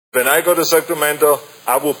When I go to Sacramento,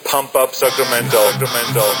 I will pump up Sacramento.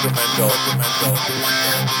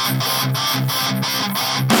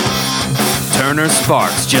 Turner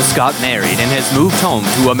Sparks just got married and has moved home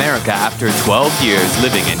to America after 12 years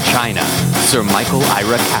living in China. Sir Michael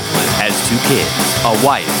Ira Kaplan has 2 kids, a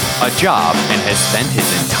wife, a job, and has spent his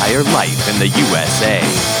entire life in the USA.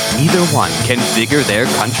 Neither one can figure their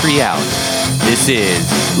country out. This is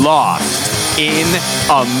Lost in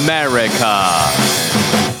America.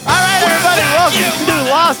 All right, everybody, welcome to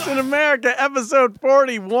Lost in America, episode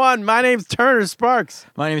 41. My name's Turner Sparks.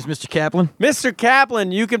 My name is Mr. Kaplan. Mr.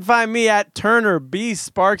 Kaplan, you can find me at Turner B.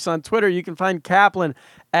 Sparks on Twitter. You can find Kaplan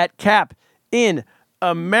at Cap in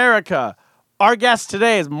America. Our guest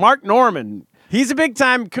today is Mark Norman. He's a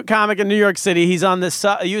big-time comic in New York City. He's on this.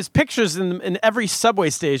 He has pictures in every subway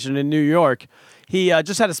station in New York. He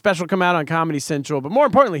just had a special come out on Comedy Central, but more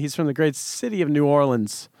importantly, he's from the great city of New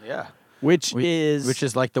Orleans. Yeah. Which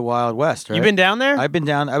is like the Wild West, right? You been down there? I've been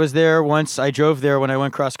down. I was there once. I drove there when I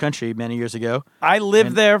went cross-country many years ago. I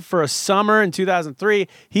lived there for a summer in 2003.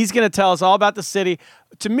 He's going to tell us all about the city.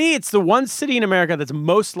 To me, it's the one city in America that's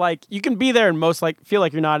most like, you can be there and most like feel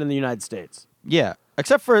like you're not in the United States. Yeah.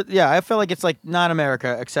 Except for, I feel like it's like not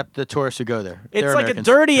America, except the tourists who go there. It's They're like Americans.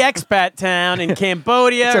 a dirty expat town in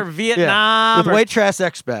Cambodia or Vietnam. With white trash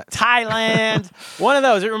expats. Thailand. One of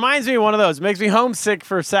those. It reminds me of one of those. It makes me homesick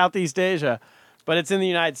for Southeast Asia, but it's in the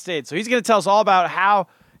United States. So he's going to tell us all about how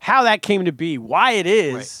that came to be, why it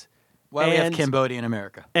is. Right. Why we have Cambodia in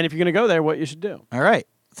America. And if you're going to go there, what you should do. All right.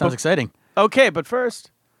 Sounds exciting. Okay, but first,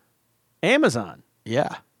 Amazon.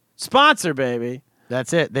 Yeah. Sponsor, baby.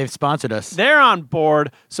 That's it. They've sponsored us. They're on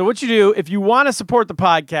board. So what you do, if you want to support the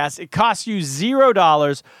podcast, it costs you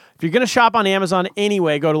 $0. If you're going to shop on Amazon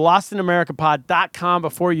anyway, go to lostinamericapod.com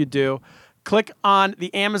before you do. Click on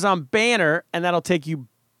the Amazon banner, and that'll take you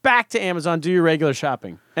back to Amazon, do your regular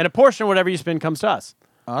shopping. And a portion of whatever you spend comes to us.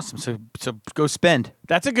 Awesome. So go spend.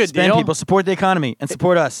 That's a good spend, deal. People. Support the economy and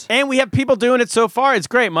support us. And we have people doing it so far. It's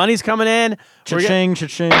great. Money's coming in. Cha-ching,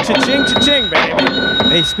 cha-ching. Cha-ching, cha-ching, baby.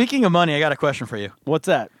 Hey, speaking of money, I got a question for you. What's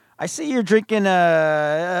that? I see you're drinking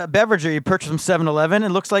a beverage or you purchased from 7-Eleven. It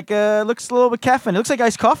looks like looks a little bit caffeine. It looks like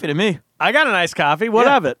iced coffee to me. I got an iced coffee. What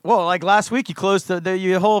of it? Well, like last week, you closed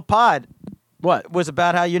your whole pod. What? Was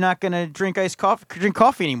about how you're not going to drink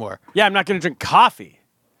coffee anymore. Yeah, I'm not going to drink coffee.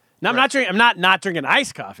 No, I'm not drinking. I'm not drinking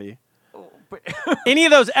iced coffee. Any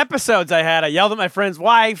of those episodes I had, I yelled at my friend's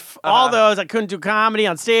wife. All those, I couldn't do comedy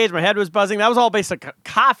on stage. My head was buzzing. That was all based on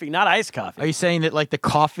coffee, not iced coffee. Are you saying that like the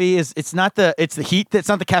coffee it's the heat that's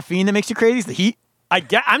not the caffeine that makes you crazy? It's the heat.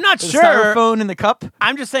 I'm not sure. Styrofoam in the cup.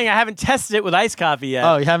 I'm just saying I haven't tested it with iced coffee yet.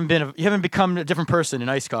 Oh, you haven't become a different person in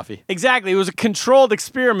iced coffee. Exactly. It was a controlled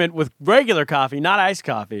experiment with regular coffee, not iced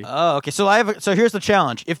coffee. Oh, okay. So so here's the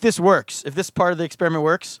challenge. If this works, if this part of the experiment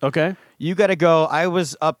works, okay, you got to go. I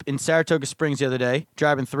was up in Saratoga Springs the other day,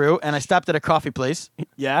 driving through, and I stopped at a coffee place.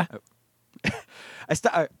 Yeah.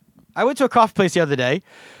 I went to a coffee place the other day,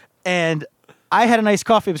 and I had an iced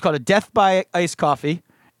coffee. It was called a Death by Iced Coffee.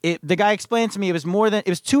 The guy explained to me it was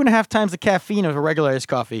 2.5 times the caffeine of a regular iced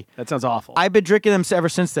coffee. That sounds awful. I've been drinking them ever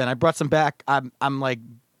since then. I brought some back. I'm like,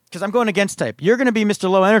 because I'm going against type. You're going to be Mr.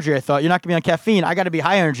 Low Energy, I thought. You're not going to be on caffeine. I got to be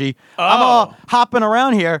high energy. Oh. I'm all hopping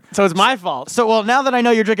around here. So it's my fault. So, well, now that I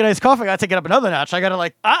know you're drinking iced coffee, I got to take it up another notch. I got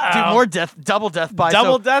to do more double death by.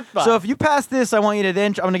 Death by. So if you pass this, I want you to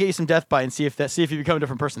I'm going to get you some death by and see if you become a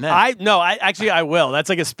different person then. I will. That's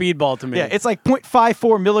like a speedball to me. Yeah, it's like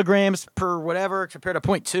 0.54 milligrams per whatever compared to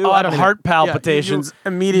 0.2. I have heart palpitations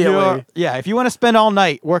immediately. If you want to spend all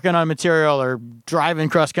night working on material or driving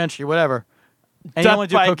cross country, whatever, and you want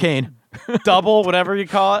to do cocaine. Double, whatever you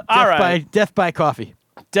call it. All right. Death by coffee.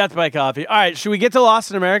 Death by coffee. All right. Should we get to Lost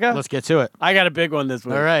in America? Let's get to it. I got a big one this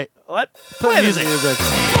week. All right. Play the music.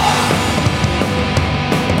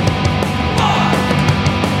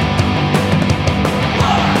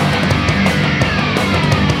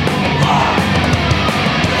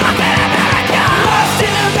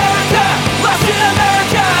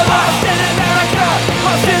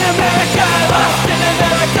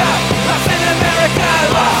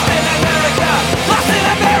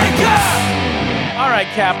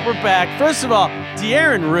 Cap, we're back. First of all,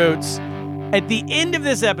 De'Aaron Roots. At the end of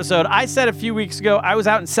this episode, I said a few weeks ago, I was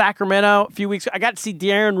out in Sacramento a few weeks ago. I got to see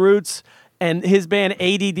De'Aaron Roots and his band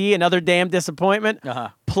ADD, Another Damn Disappointment,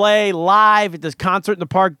 play live at this concert in the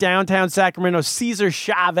park downtown Sacramento, Cesar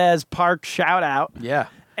Chavez Park, shout out. Yeah.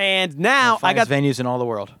 And now I got venues in all the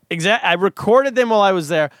world. Exactly. I recorded them while I was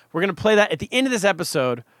there. We're going to play that at the end of this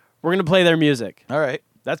episode. We're going to play their music. All right.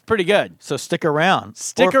 That's pretty good. So stick around.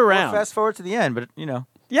 Stick around. Or fast forward to the end, but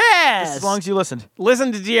Yes. As long as you listened.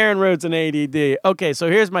 Listen to De'Aaron Rhodes and ADD. Okay, so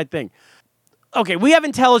here's my thing. Okay, we have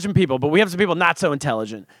intelligent people, but we have some people not so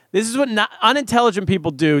intelligent. This is what unintelligent people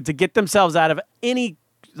do to get themselves out of any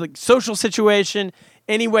social situation,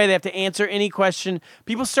 any way they have to answer any question.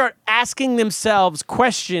 People start asking themselves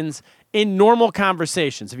questions in normal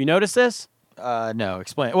conversations. Have you noticed this? No,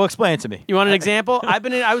 explain. Well, explain it to me. You want an example? I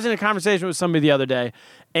was in a conversation with somebody the other day,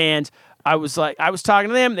 and I was talking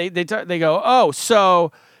to them. They go, oh,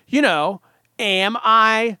 so am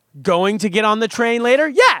I going to get on the train later?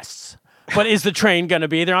 Yes. But is the train going to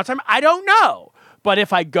be there on time? I don't know. But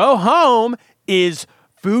if I go home, is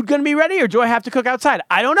food going to be ready, or do I have to cook outside?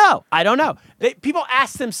 I don't know. People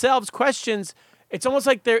ask themselves questions. It's almost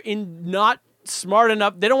like they're not smart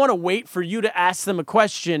enough. They don't want to wait for you to ask them a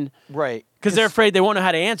question. Right. Because they're afraid they won't know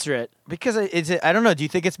how to answer it. Because I don't know. Do you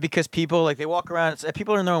think it's because people they walk around?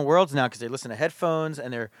 People are in their own worlds now because they listen to headphones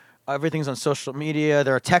and everything's on social media.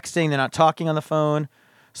 They're texting. They're not talking on the phone.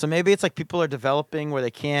 So maybe it's like people are developing where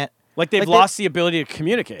they can't. Like they've lost the ability to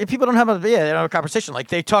communicate. If people don't have they don't have a conversation. Like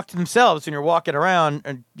they talk to themselves when you're walking around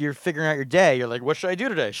and you're figuring out your day. You're like, what should I do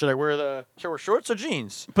today? Should I wear shorts or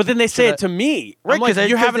jeans? But then they say it to me. Right, because they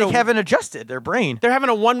haven't adjusted their brain. They're having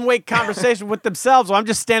a one-way conversation with themselves while I'm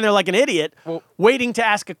just standing there like an idiot waiting to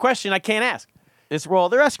ask a question I can't ask.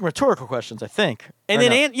 They're asking rhetorical questions, I think. And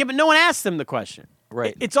then, but no one asks them the question.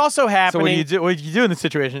 Right. It's also happening. So what do you do in this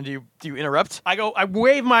situation? Do you interrupt? I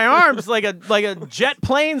wave my arms like a jet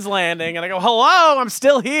plane's landing, and I go, hello, I'm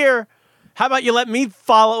still here. How about you let me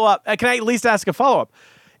follow up? Can I at least ask a follow-up?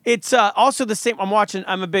 It's also the same.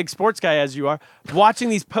 I'm a big sports guy, as you are. Watching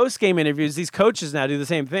these post-game interviews, these coaches now do the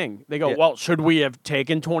same thing. They go, well, should we have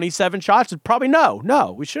taken 27 shots? Probably no.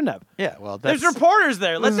 No, we shouldn't have. Yeah, well, there's reporters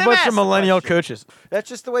there. Let them a bunch ask of millennial coaches. That's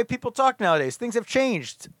just the way people talk nowadays. Things have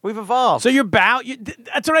changed. We've evolved. So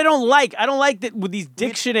that's what I don't like. I don't like that with these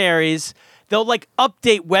dictionaries, they'll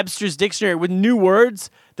update Webster's dictionary with new words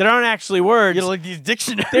that aren't actually words. These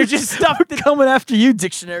dictionaries. They're just stuff that coming after you,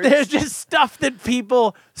 dictionaries. They're just stuff that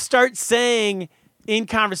people start saying in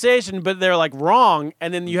conversation, but they're wrong,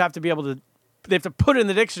 and then you have to be able to. They have to put it in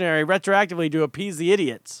the dictionary retroactively to appease the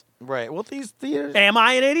idiots. Right. Well, Am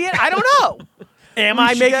I an idiot? I don't know. Am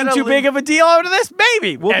I making too big of a deal out of this?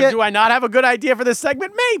 Maybe. Do I not have a good idea for this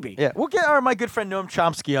segment? Maybe. Yeah, we'll get my good friend Noam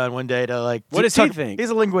Chomsky on one day to What does he think? He's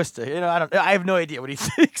a linguist. I have no idea what he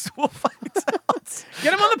thinks. We'll find out.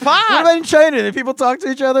 Get him on the pod. What about in China? Do people talk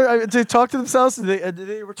to each other? Do they talk to themselves? Do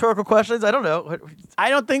they rhetorical questions? I don't know. I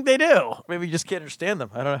don't think they do. Maybe you just can't understand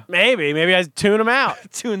them. I don't know. Maybe I tune them out.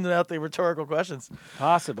 Tune out the rhetorical questions.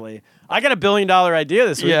 Possibly. I got $1 billion idea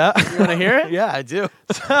this week. Yeah. You want to hear it? Yeah, I do.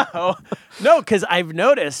 No, because I've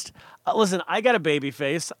noticed. Listen, I got a baby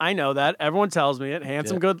face. I know that. Everyone tells me it.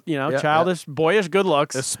 Handsome, good, childish, boyish, good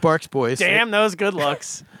looks. The Sparks boys. Damn those good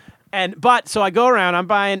looks. So I go around.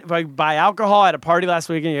 If I buy alcohol at a party last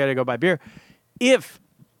weekend, you got to go buy beer. If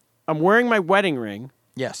I'm wearing my wedding ring,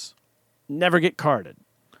 yes, never get carded.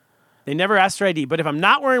 They never ask for ID. But if I'm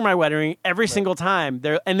not wearing my wedding ring every single time,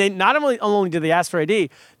 they not only do they ask for ID,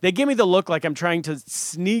 they give me the look like I'm trying to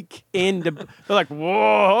sneak in. They're like,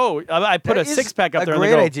 whoa! I put a six-pack up there. A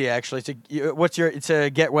great idea, actually. To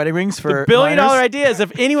get wedding rings for $1 billion idea is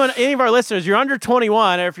if any of our listeners, you're under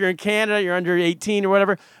 21, or if you're in Canada, you're under 18 or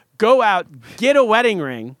whatever, go out, get a wedding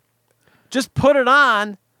ring, just put it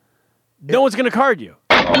on. No one's going to card you.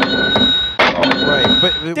 Right,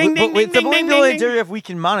 but ding, ding, ding, ding, ding, ding, ding. If we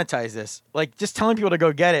can monetize this, just telling people to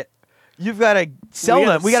go get it, you've got to sell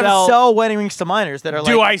them. We got to sell wedding rings to minors that are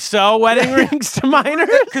Do I sell wedding rings to minors?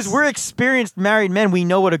 Because we're experienced married men. We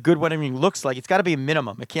know what a good wedding ring looks like. It's got to be a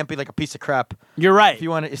minimum. It can't be like a piece of crap. You're right. If you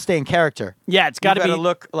want to stay in character. Yeah, it's got to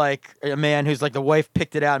look like a man who's the wife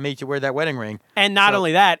picked it out and made you wear that wedding ring. And not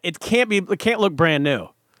only that, it can't look brand new.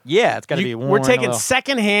 Yeah, it's got to be worn. We're taking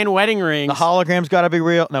secondhand wedding rings. The hologram's got to be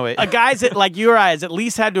real. No, wait. A guy's like you or I has at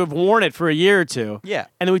least had to have worn it for a year or two. Yeah.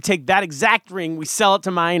 And then we take that exact ring, we sell it to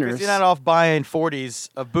minors. You're not off buying 40s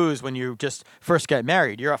of booze when you just first get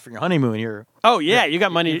married. You're off for your honeymoon. You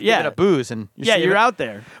got money. You're a booze. And you're out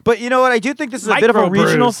there. But you know what? I do think this is a bit of a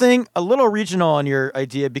regional thing. A little regional on your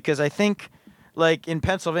idea because I think... in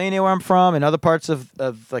Pennsylvania, where I'm from, and other parts of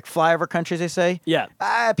flyover countries, they say. Yeah.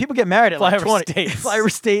 People get married at flyover 20. States.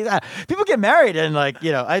 Flyover states. People get married and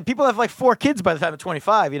people have 4 kids by the time of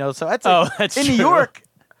 25. So that's in New York.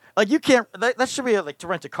 You can't. That should be to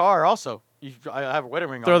rent a car. Also, I have a wedding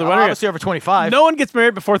ring. Throw the wedding ring. Obviously over 25. No one gets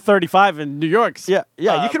married before 35 in New York. Yeah.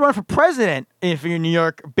 You can run for president if you're in New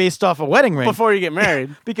York based off a wedding ring before you get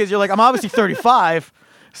married because you're I'm obviously 35.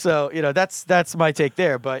 So, that's my take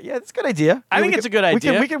there. But, it's a good idea. I think it's a good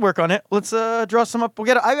idea. We can work on it. Let's draw some up.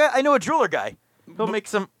 I know a jeweler guy.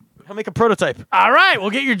 He'll make a prototype. All right,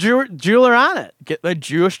 we'll get your jeweler on it. Get the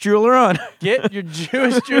Jewish jeweler on. Get your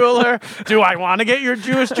Jewish jeweler. Do I want to get your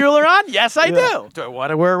Jewish jeweler on? Yes, I do. Do I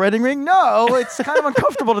want to wear a wedding ring? No. It's kind of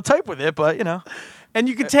uncomfortable to type with it, but you know. And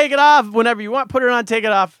you can take it off whenever you want. Put it on, take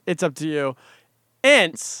it off. It's up to you.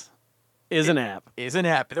 Ints is an app. Is an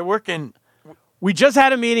app. They're working. We just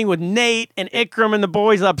had a meeting with Nate and Ikram and the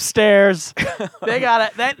boys upstairs. They got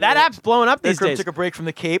it. That app's blowing up these Ikram days. took a break from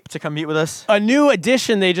the Cape to come meet with us. A new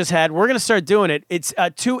addition they just had. We're gonna start doing it. It's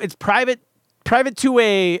private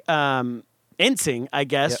two-way intsing, I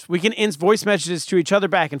guess. Yep. We can ints voice messages to each other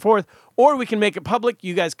back and forth, or we can make it public.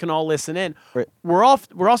 You guys can all listen in. Right. We're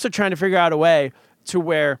also trying to figure out a way to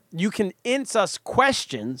where you can int us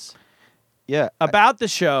questions about the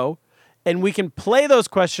show. And we can play those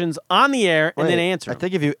questions on the air and then answer them. I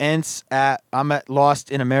think if you ents I'm at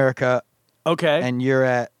Lost in America. Okay. And you're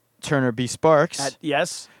at Turner B. Sparks.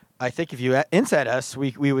 Yes. I think if you ents at us,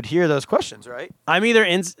 we would hear those questions, right? I'm either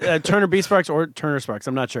Turner B. Sparks or Turner Sparks.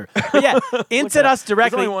 I'm not sure. But yeah, int at us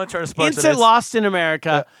directly. There's only one Turner Sparks. Int at Lost in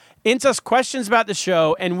America. Int us questions about the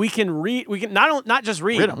show, and we can read. We can not just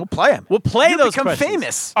read them. We'll play them. We'll play those become questions.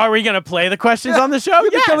 famous. Are we going to play the questions on the show?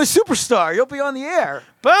 You'll Yes. become a superstar. You'll be on the air.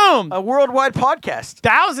 Boom. A worldwide podcast.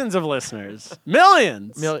 Thousands of listeners.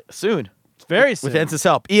 Millions. Soon. Very soon. With Ensis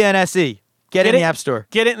help. ENSE. Get it in the App Store.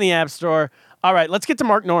 Get it in the App Store. All right, let's get to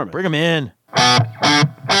Mark Norman. Bring him in.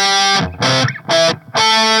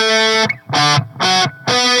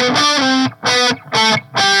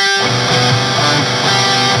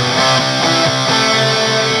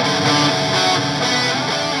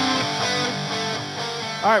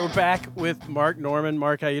 All right, we're back with Mark Norman.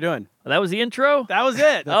 Mark, how you doing? That was the intro? That was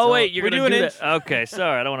it. Wait, you're going to do that? Okay,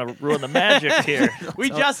 sorry. I don't want to ruin the magic here.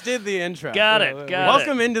 We just did the intro. Got it.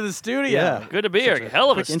 Welcome into the studio. Yeah. Good to be here.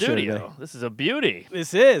 Hell of a quick intro studio. today. This is a beauty.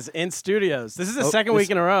 This is in studios. This is the second this-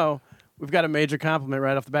 week in a row. We've got a major compliment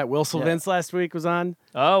right off the bat. Will Sylvince last week was on.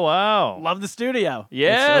 Oh, wow. Love the studio.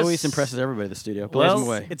 Yes. It always impresses everybody, the studio. Blows them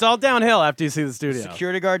away. It's all downhill after you see the studio.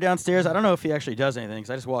 Security guard downstairs. I don't know if he actually does anything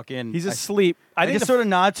because I just walk in. He's asleep. I think just sort of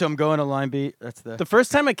nod to him, go in a line beat. That's the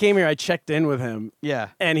first time I came here, I checked in with him, yeah.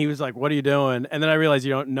 and he was like, "What are you doing?" And then I realized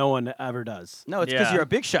no one ever does. No, it's because Yeah. you're a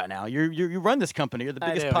big shot now. You run this company. You're the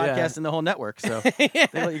biggest do, yeah. podcast in the whole network. So they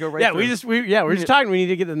let you go right Yeah, through. we're just talking. We need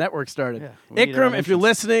to get the network started. Yeah, we need our Ikram, if you're entrance.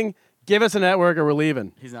 listening, give us a network or we're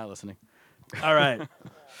leaving. He's not listening. All right.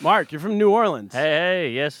 Mark, you're from New Orleans. Hey,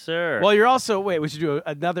 yes, sir. Well, you're also, we should do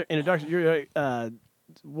another introduction. You're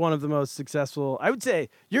one of the most successful, I would say,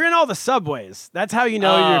 you're in all the subways. That's how you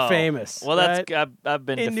know you're famous. Well, right? I've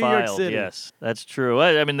been In New York defiled. City. Yes, that's true.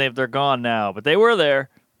 I mean, they're gone now, but they were there.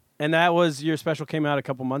 And that was, your special came out a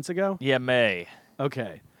couple months ago? Yeah, May.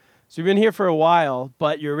 Okay. So you've been here for a while,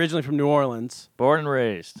 but you're originally from New Orleans. Born and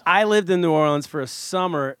raised. I lived in New Orleans for a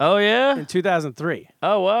summer Oh, yeah? in 2003.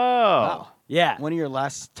 Oh, wow. Wow. Yeah. One of your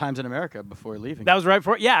last times in America before leaving. That was right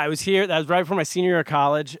before, I was here. That was right before my senior year of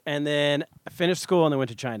college. And then I finished school and then went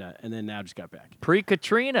to China. And then now just got back.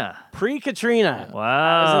 Pre-Katrina. Pre-Katrina. Wow.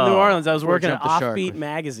 I was in New Orleans. I was Before working at Jump the Shark Offbeat was-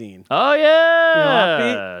 magazine. Oh, yeah.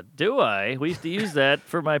 You know Do I? We used to use that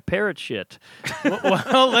for my parrot shit.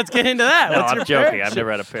 Well, let's get into that. No, What's I'm your joking. parrot I've shit?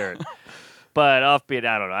 never had a parrot. But Offbeat,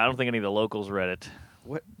 I don't know. I don't think any of the locals read it.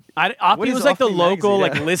 What? Offbeat What is was like the Offbeat local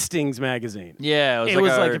magazine? listings magazine. Yeah, It it was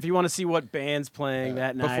was like our- if you want to see what band's playing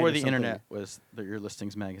that night. Before or the something. internet was your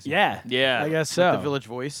listings magazine. Yeah. Yeah. I guess Like so. the Village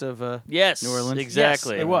Voice of Yes, New Orleans?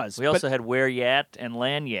 exactly. Yes, it was. We also had Where Yat and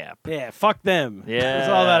Land Yap. Yeah, fuck them. Yeah. It was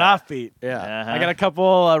all that Offbeat. Yeah. Uh-huh. I got a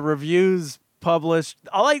couple reviews published.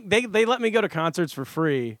 They let me go to concerts for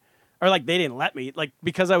free. Or like they didn't let me. Like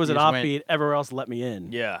because I was You at just went. Offbeat, everywhere else let me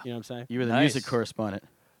in. Yeah. You know what I'm saying? You were the Nice. music correspondent.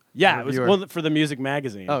 Yeah, it was Reviewer. for the music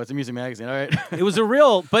magazine. Oh, it's a music magazine. All right. It was a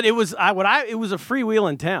real, but it was it was a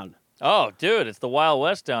freewheeling town. Oh, dude, it's the Wild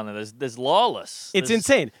West down there. There's lawless. It's There's-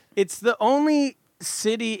 insane. It's the only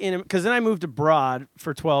city because then I moved abroad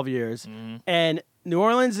for 12 years, and New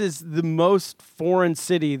Orleans is the most foreign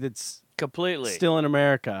city that's Completely. still in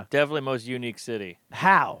America. Definitely most unique city.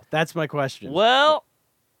 How? That's my question. Well,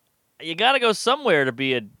 you got to go somewhere to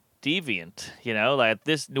be a deviant, you know? Like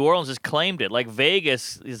this New Orleans has claimed it. Like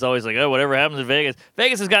Vegas is always like, oh, whatever happens in Vegas.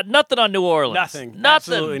 Vegas has got nothing on New Orleans. Nothing. Nothing.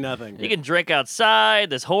 Absolutely nothing. You can drink outside.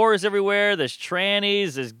 There's whores everywhere. There's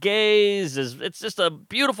trannies. There's gays. It's just a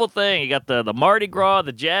beautiful thing. You got the Mardi Gras,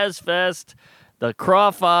 the Jazz Fest, the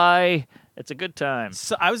Crawfy. It's a good time.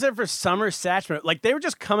 So I was there for Summer Satchmo. Like they were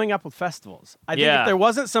just coming up with festivals. I think Yeah. if there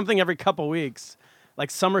wasn't something every couple weeks, like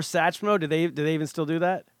Summer Satchmo, do they even still do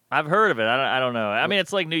that? I've heard of it. I don't know. I mean,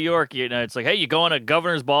 it's like New York. You know, it's like, hey, you going to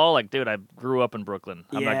Governor's Ball? Like, dude, I grew up in Brooklyn.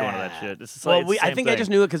 I'm not going to that shit. It's Well, like, it's the I same think I thing. just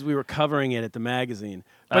knew it because we were covering it at the magazine.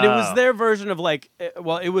 But it was their version of like,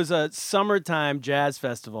 it was a summertime jazz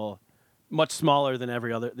festival, much smaller than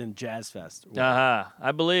than Jazz Fest.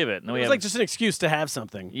 I believe it. And It we was have, like just an excuse to have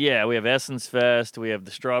something. yeah, we have Essence Fest. We have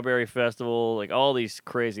the Strawberry Festival. Like all these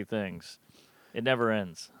crazy things. It never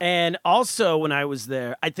ends. And also, when I was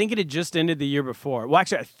there, I think it had just ended the year before. Well,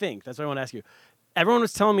 actually, I think that's what I want to ask you. Everyone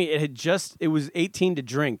was telling me it was 18 to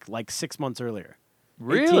drink like 6 months earlier. 18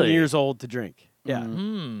 Really? years old to drink. Yeah.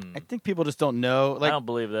 I think people just don't know. I Like, don't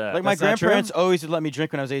believe that. like my That's not true? grandparents always would let me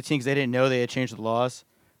drink when I was 18 because they didn't know they had changed the laws.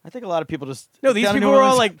 I think a lot of people just No, these down in people New were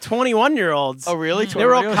all Orleans- like 21-year-olds. Oh, really? They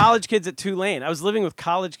were all 21-year-olds? college kids at Tulane. I was living with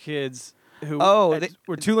college kids who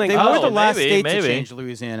were Tulane. They college were the kids. last maybe, state maybe. to change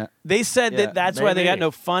Louisiana. They said Yeah, that that's why they got maybe. no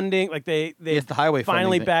funding. Like they It's the highway funding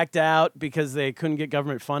finally thing. backed out because they couldn't get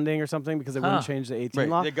government funding or something because they wouldn't Huh. change the 18 Right.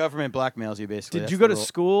 law. The government blackmails you basically. Did That's you the go to rule.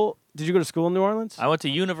 school? Did you go to school in New Orleans? I went to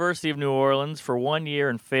University of New Orleans for 1 year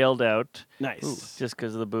and failed out Nice. just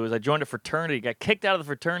because of the booze. I joined a fraternity, got kicked out of the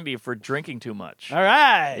fraternity for drinking too much. All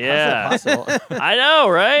right. Yeah. How's that possible? I know,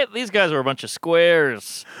 right? These guys were a bunch of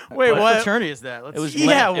squares. Wait, What what? fraternity is that? Let's It was see.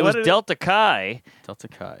 Yeah, it what was did it- Delta Chi. Delta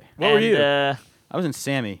Chi. What were and, you? I was in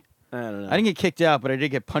Sammy. I don't know. I didn't get kicked out, but I did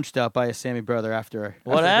get punched out by a Sammy brother after.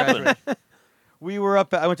 What after I happened? graduated. We were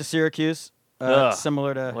up. I went to Syracuse. Ugh,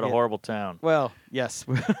 Similar to What a yeah. horrible town. Well, yes.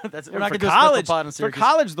 That's, we're not for going to do a college. split pod in For Syracuse.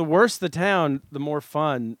 college, the worse the town, the more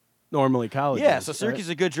fun normally college. Yeah, is, so right? Syracuse is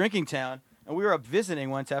a good drinking town, and we were up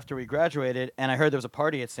visiting once after we graduated, and I heard there was a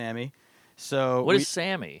party at Sammy. So What is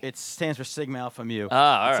Sammy? It stands for Sigma Alpha Mu.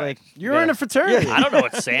 Ah, all It's right. like You're yeah. in a fraternity. I don't know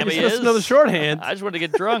what Sammy You're supposed is. to know the shorthand. I just wanted to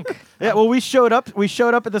get drunk. Yeah, well, we showed up. We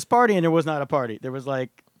showed up at this party, and there was not a party. There was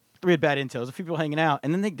like we had bad intel. There was a few people hanging out,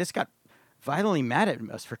 and then they just got violently mad at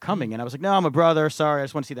us for coming. And I was like, "No, I'm a brother. Sorry, I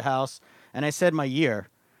just want to see the house." And I said my year,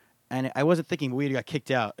 and I wasn't thinking we got kicked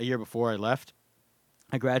out a year before I left.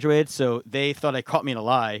 I graduated, so they thought I caught me in a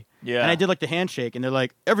lie. Yeah. And I did like the handshake, and they're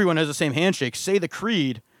like, "Everyone has the same handshake. Say the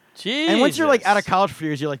creed." Jeez. And once you're like out of college for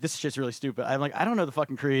years, you're like, "This shit's really stupid." I'm like, "I don't know the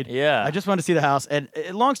fucking creed." Yeah. I just wanted to see the house. And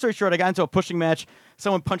long story short, I got into a pushing match.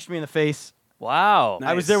 Someone punched me in the face. Wow. Nice.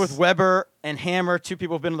 I was there with Weber and Hammer, two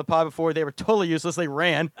people who've been on the pod before. They were totally useless. They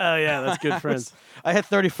ran. Oh yeah, that's good friends. I had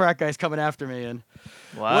 30 frat guys coming after me, and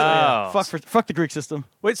Wow. fuck the Greek system.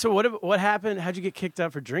 Wait, so what happened? How'd you get kicked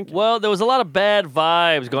out for drinking? Well, there was a lot of bad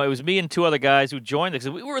vibes going. It was me and two other guys who joined this.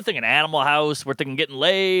 We were thinking Animal House. We're thinking getting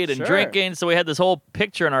laid and Sure. drinking. So we had this whole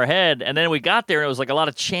picture in our head. And then we got there and it was like a lot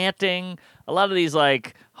of chanting, a lot of these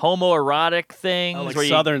like homoerotic things. Oh, like where you-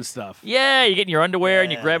 Southern stuff. Yeah, you get in your underwear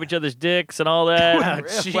and you Yeah. grab each other's dicks and all that.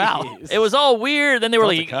 Wow. Jeez. It was all weird. Then they were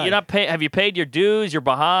Delta like, Chi. "You're not pay- Have you paid your dues? You're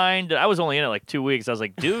behind." I was only in it like 2 weeks. I was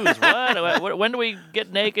like, "Dues? What? When do we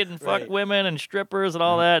get naked and fuck Right. women and strippers and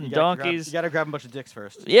all that and You gotta grab- donkeys?" you got to grab a bunch of dicks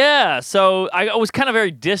first. Yeah, so I was kind of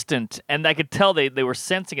very distant, and I could tell they were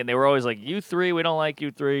sensing it. They were always like, "You three, we don't like you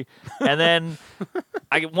three." And then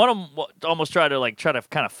one of them almost tried to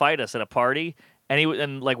kind of fight us at a party,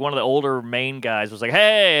 and like one of the older main guys was like,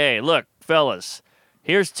 "Hey, look, fellas,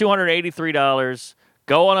 here's $283.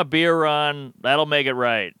 Go on a beer run. That'll make it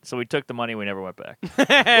right." So we took the money. We never went back.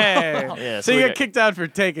 Hey. Yeah, so so you we got kicked out for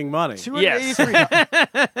taking money. Yes.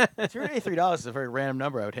 $283 is a very random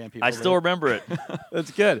number I would hand people. I still remember it.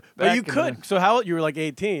 That's good. But Back you in the- could. So how you were like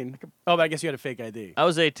 18? Oh, but I guess you had a fake ID. I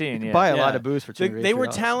was 18. Yeah. buy a Yeah. lot of booze for $283. They were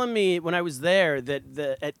telling me when I was there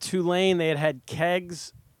that at Tulane they had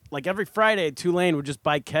kegs. Like every Friday, Tulane would just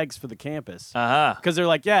buy kegs for the campus. Uh-huh. Because they're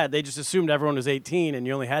like, yeah, they just assumed everyone was 18 and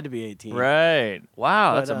you only had to be 18. Right.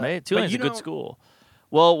 Wow, that's But, amazing. but Tulane's you a good know- school.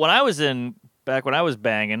 Well, when I was back when I was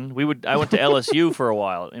banging, I went to LSU for a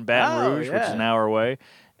while in Baton Oh, Rouge, which is yeah. an hour away,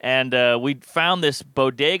 and we found this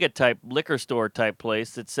bodega type liquor store type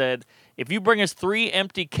place that said, if you bring us 3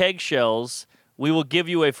 empty keg shells, we will give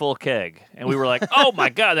you a full keg. And we were like, oh my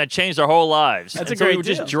God, that changed our whole lives. That's and a so we great would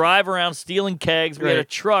deal. just drive around stealing kegs. We had a Right.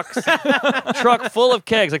 truck full of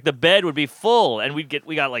kegs. Like the bed would be full. And we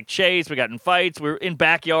got like chased. We got in fights. We were in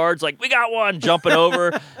backyards. Like, we got one, jumping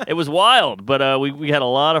over. It was wild. But we had a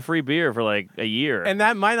lot of free beer for like a year. And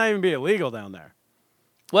that might not even be illegal down there.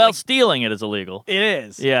 well, stealing it is illegal. It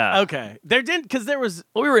is. Yeah. Okay. There didn't, because there was,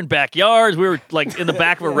 Well, we were in backyards. We were like in the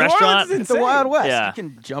back of a New Orleans restaurant. is It's the Wild West. Yeah. You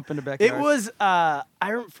can jump in the it backyard. was,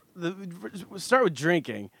 we'll start with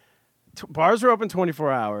drinking. Bars were open 24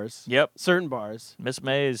 hours. Yep. Certain bars. Miss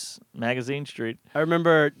May's Magazine Street. I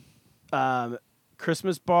remember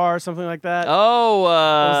Christmas bar or something like that. Oh,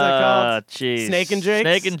 was that called? Jeez. Snake and Jake's?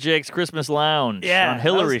 Snake and Jake's Christmas Lounge Yeah, on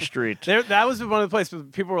Hillary that was- Street. That was one of the places where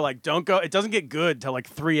people were like, "Don't go. It doesn't get good till like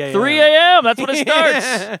 3 a.m." 3 a.m. That's when it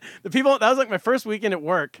starts. The people. That was like my first weekend at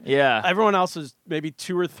work. Yeah. Everyone else was maybe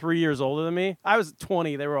 2 or 3 years older than me. I was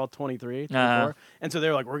 20. They were all 23, 24. Uh-huh. And so they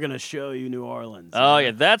were like, "We're gonna show you New Orleans." Oh,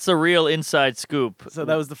 yeah. That's a real inside scoop. So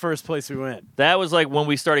that was the first place we went. That was like when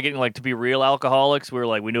we started getting like to be real alcoholics. We were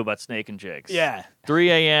like, we knew about Snake and Jake's. Yeah.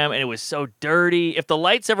 3 a.m. and it was so dirty. If the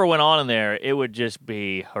lights ever went on in there, it would just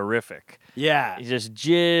be horrific. Yeah. He just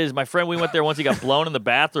jizz. My friend, we went there once. He got blown in the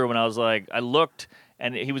bathroom, and I was like, I looked,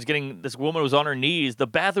 and he was getting. This woman was on her knees. The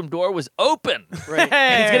bathroom door was open. Right.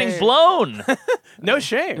 And he's getting blown. No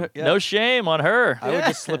shame. Yeah. No shame on her. I would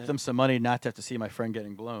just slip them some money not to have to see my friend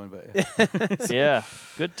getting blown. But Yeah,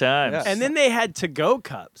 good times. Yeah. And then they had to-go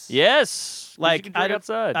cups. Yes, Like you can drink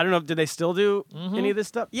outside. I don't know. Did they still do Mhm. any of this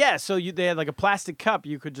stuff? Yeah. So they had like a plastic cup.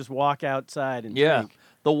 You could just walk outside and Yeah. drink.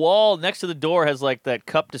 The wall next to the door has like that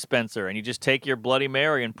cup dispenser, and you just take your Bloody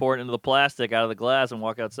Mary and pour it into the plastic out of the glass and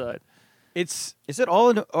walk outside. It's is it all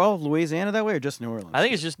of Louisiana that way or just New Orleans? I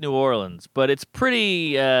think it's just New Orleans, but it's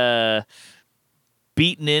pretty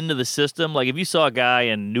beaten into the system. Like if you saw a guy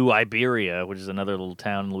in New Iberia, which is another little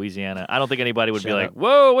town in Louisiana, I don't think anybody would be Shut like, up.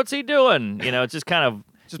 "Whoa, what's he doing?" You know, it's just kind of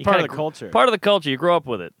just you part kinda of the culture. Part of the culture. You grow up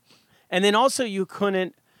with it. And then also you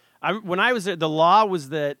couldn't. When I was there, the law was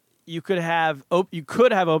that you could have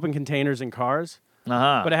open containers in cars,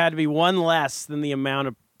 Uh-huh. but it had to be one less than the amount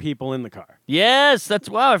of people in the car. Yes, that's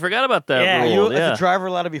wow. I forgot about that Yeah, Are rule. you, yeah. as a driver,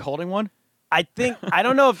 allowed to be holding one? I think I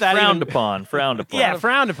don't know if that frowned even, upon. Frowned upon. Yeah,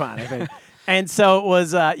 frowned upon. I think. And so it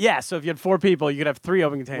was. So if you had 4 people, you could have 3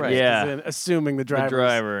 open containers. Right. 'cause Yeah. then assuming the The driver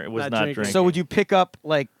driver was not drinking. So would you pick up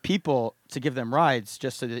like people to give them rides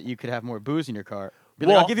just so that you could have more booze in your car? Be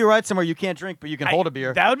like, Well- I'll give you a ride somewhere you can't drink, but you can hold a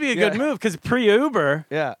beer. That would be a good Yeah. move because pre-Uber,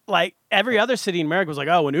 Yeah. like every other city in America was like,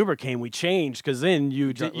 oh, when Uber came, we changed because then you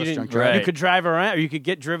Less didn't drunk you driving. could drive around or you could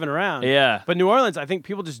get driven around. Yeah. But New Orleans, I think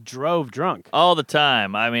people just drove drunk. All the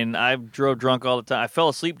time. I mean, I drove drunk all the time. I fell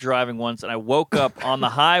asleep driving once, and I woke up on the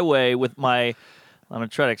highway with my. I'm gonna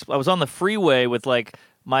try to explain. I was on the freeway with like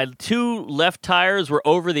my 2 left tires were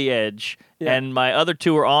over the edge, Yeah. and my other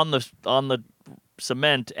 2 were on the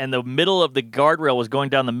cement, and the middle of the guardrail was going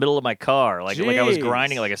down the middle of my car, like I was Jeez.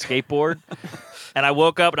 grinding like a skateboard. And I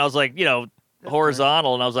woke up and I was like,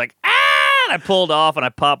 horizontal, and I was like, ah! And I pulled off and I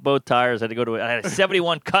popped both tires. I had a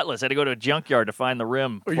 71 Cutlass. I had to go to a junkyard to find the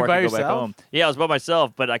rim Were before you I by could go back yourself? home. Yeah, I was by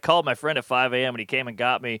myself, but I called my friend at 5 a.m. and he came and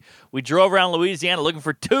got me. We drove around Louisiana looking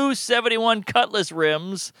for 2 71 Cutlass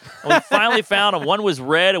rims. And we finally found them. One was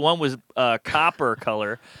red and one was copper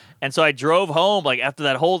color. And so I drove home, like after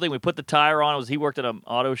that whole thing, we put the tire on. He worked at an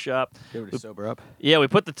auto shop. They were to sober up. Yeah, we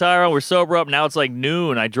put the tire on. We're sober up. Now it's like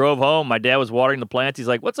noon. I drove home. My dad was watering the plants. He's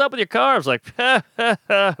like, "What's up with your car?" I was like, and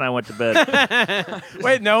I went to bed.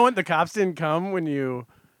 Wait, the cops didn't come when you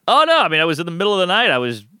Oh no! I mean, I was in the middle of the night. I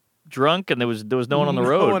was drunk, and there was no one on the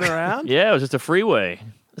road. No one around? Yeah, it was just a freeway.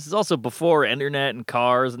 This is also before internet and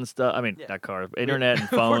cars and stuff. I mean, not cars, but internet and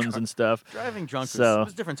phones and stuff. Driving drunk So-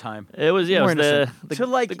 was a different time. It was it More was the innocent. To,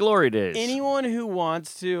 like, the glory days. anyone who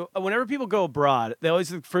wants to, whenever people go abroad, they always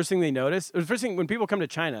the first thing they notice. Or the first thing when people come to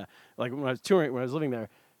China, like when I was touring, when I was living there,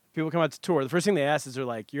 people come out to tour. The first thing they ask is they're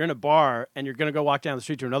like, "You're in a bar and you're gonna go walk down the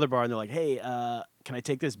street to another bar," and they're like, "Hey, can I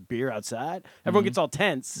take this beer outside?" Everyone gets all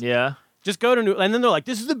tense. Yeah. Just go to and then they're like,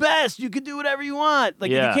 "This is the best. You can do whatever you want."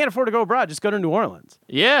 Like if Yeah. you can't afford to go abroad, just go to New Orleans.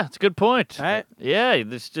 Yeah, it's a good point. Right? Yeah,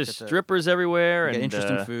 there's just Get the- strippers everywhere Get and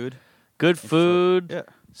interesting food. good food, Yeah.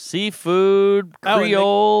 seafood, Oh, and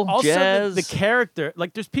Creole, also jazz. the character.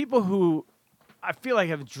 Like there's people who I feel like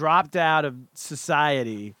have dropped out of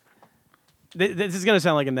society. This is gonna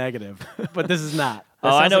sound like a negative, but this is not. Oh,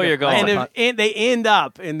 This I sounds know like where you're going. And they end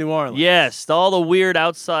up in New Orleans. Yes, all the weird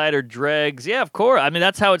outsider dregs. Yeah, of course. I mean,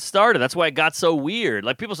 that's how it started. That's why it got so weird.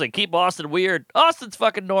 Like people say, keep Austin weird. Austin's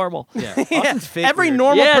fucking normal. Yeah. Yeah. Austin's fake Every weird.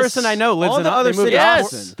 normal Yes. person I know lives All in the other they moved cities, to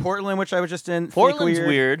Yes. Austin. Portland, which I was just in, fake Portland's weird,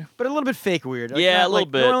 weird. but a little bit fake weird. Yeah, not a little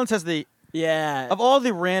like, bit. New Orleans has the Yeah. of all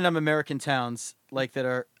the random American towns like that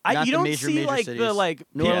are not you the don't major see like cities. the like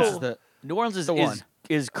New Orleans people- is the New Orleans is, The one.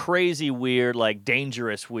 is crazy weird, like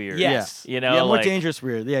dangerous weird. Yes. You know, yeah, more like, dangerous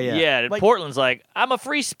weird. Yeah, yeah. Yeah, Like- Portland's like, I'm a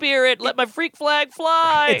free spirit. Let my freak flag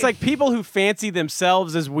fly. It's like people who fancy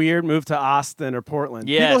themselves as weird move to Austin or Portland.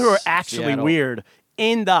 Yes. People who are actually Seattle. weird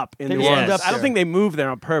end up in They New just Orleans. end up I don't there. think they move there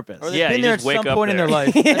on purpose. Or they've Yeah, been you there at just wake some up point in their there.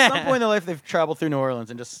 life. At some point in their life, they've traveled through New Orleans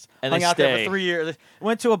and just And hung they out there stay. for 3 years. They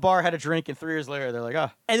went to a bar, had a drink, and 3 years later, they're like, oh.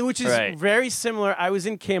 And which is Right. very similar. I was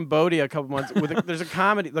in Cambodia a couple months. There's a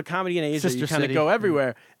comedy, the comedy in Asia. Sister You kind of City. go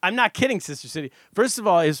everywhere. I'm not kidding. Sister City. First of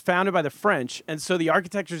all, it was founded by the French, and so the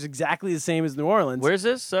architecture is exactly the same as New Orleans. Where's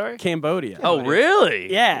this? Sorry. Cambodia? Oh,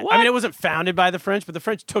 really? Yeah. What? I mean, it wasn't founded by the French, but the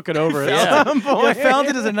French took it over Yeah. at some Yeah, point.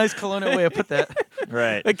 founded is a nice colonial way to put that.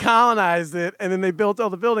 Right. They colonized it, and then they built all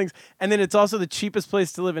the buildings. And then it's also the cheapest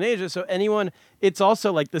place to live in Asia. So it's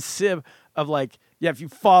also like the sieve of like, yeah, if you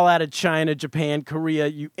fall out of China, Japan, Korea,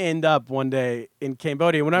 you end up one day in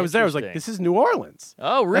Cambodia. When I was there, I was like, Interesting. this is New Orleans.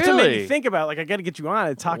 Oh, really? That's what made me think about. Like, I got to get you on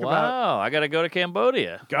and talk about. Wow, I got to go to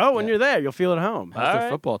Cambodia. Go when you're there. You'll feel at home. All That's their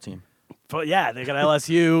right. football team. But yeah, they got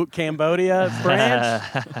LSU Cambodia branch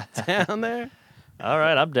down there. All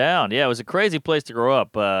right, I'm down. Yeah, it was a crazy place to grow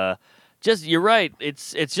up. You're right.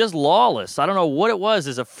 It's just lawless. I don't know what it was.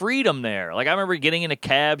 There's a freedom there. Like I remember getting into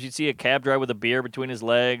cabs. You'd see a cab driver with a beer between his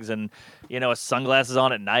legs, and his sunglasses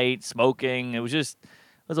on at night, smoking. It was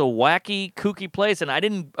a wacky, kooky place, and I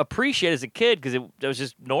didn't appreciate it as a kid because it was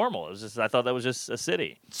just normal. I thought that was just a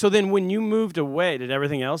city. So then, when you moved away, did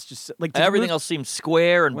everything else just like did you Everything move- else seemed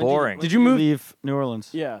square and boring. Did you move- leave New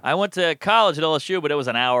Orleans? Yeah. I went to college at LSU, but it was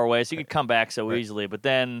an hour away, so you could come back so easily. But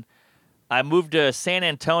then I moved to San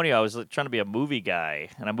Antonio. I was trying to be a movie guy,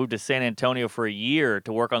 and I moved to San Antonio for a year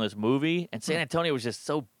to work on this movie. And San Antonio was just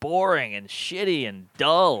so boring and shitty and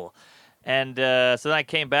dull. And so then I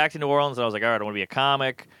came back to New Orleans, and I was like, all right, I want to be a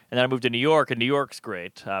comic. And then I moved to New York, and New York's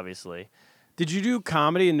great, obviously. Did you do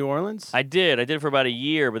comedy in New Orleans? I did it for about a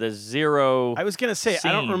year, but there's zero. I was gonna say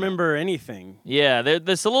I don't scene. remember anything. Yeah,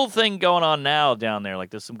 there's a little thing going on now down there.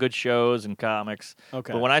 Like, there's some good shows and comics.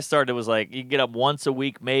 Okay. But when I started, it was like, you get up once a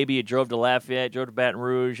week, maybe. You drove to Lafayette, drove to Baton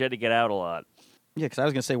Rouge. You had to get out a lot. Yeah, because I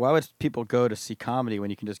was gonna say, why would people go to see comedy when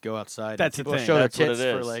you can just go outside? That's and the people thing. show That's their what tits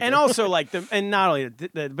it for is. like. And also like and not only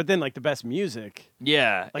but then like the best music,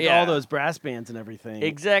 Yeah. like yeah. all those brass bands and everything.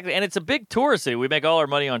 Exactly. And it's a big tourist city. We make all our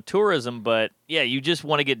money on tourism, but yeah, you just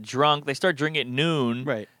want to get drunk. They start drinking at noon.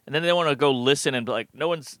 Right. And then they want to go listen and be like, no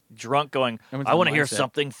one's drunk going, Everyone's I in want to hear mindset.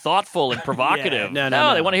 something thoughtful and provocative. No.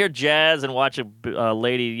 They want to hear jazz and watch a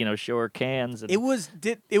lady, show her cans. And It was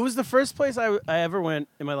the first place I ever went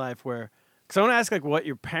in my life where, because I want to ask like what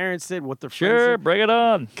your parents did, what their sure, friends did. bring it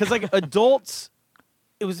on. Because like adults,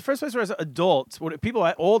 it was the first place where I saw adults, people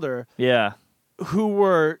older Yeah. who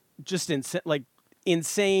were just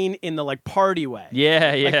insane in the like party way.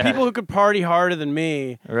 Yeah, yeah. Like people who could party harder than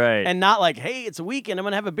me, Right. and not like, hey, it's a weekend, I'm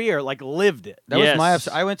gonna have a beer. Like lived it. That Yes. was my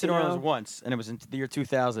episode. I went to New You Orleans know? once, and it was in the year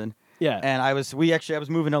 2000. Yeah. And I was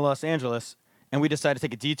moving to Los Angeles, and we decided to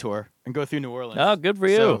take a detour and go through New Orleans. Oh, good for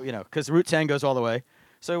you. So, because Route 10 goes all the way.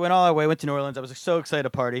 So we went all the way, went to New Orleans. I was so excited to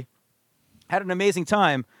party. Had an amazing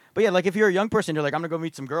time. But yeah, like if you're a young person, you're like, I'm going to go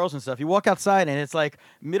meet some girls and stuff. You walk outside, and it's like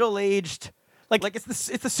middle-aged. Like it's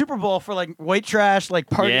the Super Bowl for like white trash, like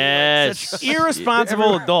party. Yes.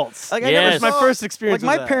 Irresponsible adults. Like, I never It was my saw- first experience. Like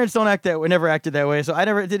my with that. parents never acted that way, so I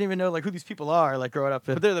didn't even know like who these people are. Like growing up,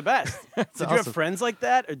 But they're the best. Did you have awesome. friends like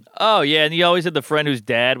that? Or- Oh, yeah, and you always had the friend whose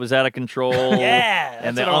dad was out of control. Yeah,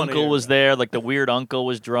 And that's the what I wanna uncle hear was about. there, like the weird uncle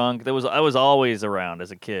was drunk. I was always around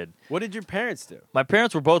as a kid. What did your parents do? My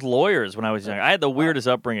parents were both lawyers when I was young. I had the weirdest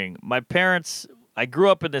upbringing. My parents, I grew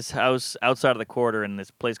up in this house outside of the quarter in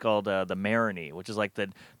this place called the Marigny, which is like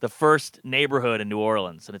the first neighborhood in New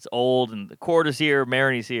Orleans. And it's old, and the quarter's here,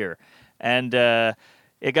 Marigny's here. And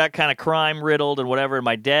it got kind of crime riddled and whatever.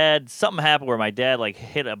 And something happened where my dad like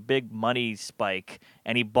hit a big money spike,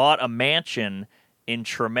 and he bought a mansion in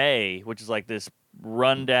Tremé, which is like this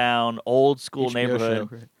rundown old school HBO neighborhood.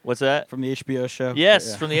 show, right. What's that? From the HBO show. Yes,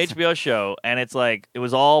 Yeah. from the HBO show, and it's like it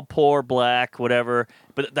was all poor black, whatever.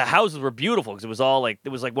 But the houses were beautiful because it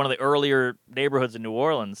was like one of the earlier neighborhoods in New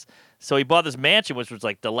Orleans. So he bought this mansion, which was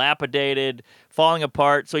like dilapidated, falling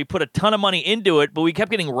apart. So he put a ton of money into it, but we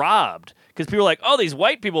kept getting robbed because people were like, "Oh, these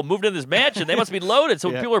white people moved into this mansion; they must be loaded." So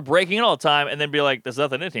Yeah. people were breaking in all the time, and then be like, "There's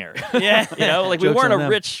nothing in here." Yeah. Like we Joke's weren't on a them.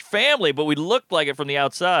 rich family, but we looked like it from the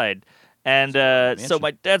outside. And so mansion.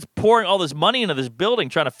 my dad's pouring all this money into this building,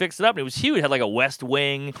 trying to fix it up. And it was huge. It had like a west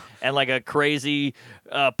wing and like a crazy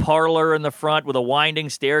parlor in the front with a winding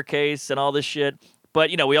staircase and all this shit.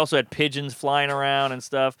 But, we also had pigeons flying around and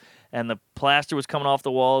stuff. And the plaster was coming off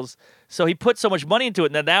the walls. So he put so much money into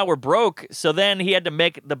it. And now we're broke. So then he had to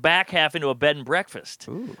make the back half into a bed and breakfast.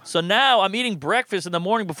 Ooh. So now I'm eating breakfast in the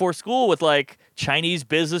morning before school with like Chinese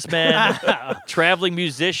businessmen, traveling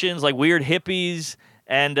musicians, like weird hippies.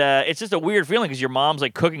 And it's just a weird feeling because your mom's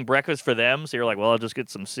like cooking breakfast for them, so you're like, well, I'll just get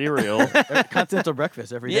some cereal. Continental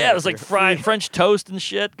breakfast every day. Yeah, it was like fried French toast and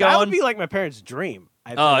shit going. That would be like my parents' dream.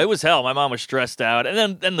 I Oh, think. it was hell. My mom was stressed out.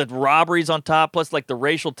 And then the robberies on top, plus like the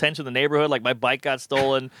racial tension in the neighborhood. Like my bike got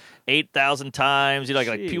stolen 8,000 times. You know,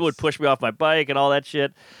 like people would push me off my bike and all that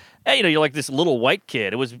shit. And you're like this little white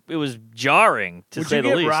kid. It was jarring to say the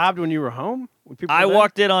least. Would you get robbed when you were home? When people I were there?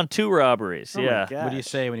 walked in on 2 robberies. Oh my yeah. God. What do you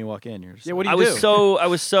say when you walk in? You're just Yeah, what do I you do?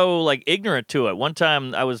 was so like ignorant to it. One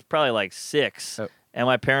time I was probably like 6 and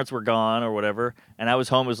my parents were gone or whatever, and I was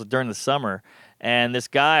home. It was during the summer. And this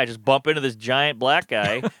guy, I just bump into this giant black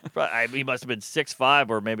guy. He must have been 6'5",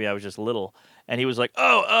 or maybe I was just little. And he was like, hey,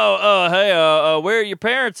 where are your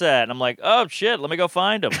parents at? And I'm like, oh, shit, let me go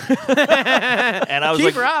find them. And I was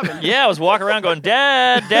Keep like, robbing. yeah, I was walking around going,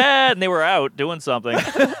 Dad, and they were out doing something.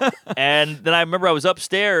 And then I remember I was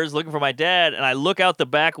upstairs looking for my dad, and I look out the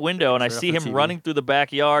back window, and I see him running through the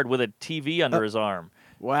backyard with a TV under his arm.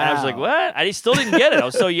 Wow. And I was like, what? I still didn't get it. I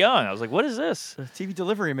was so young. I was like, what is this? TV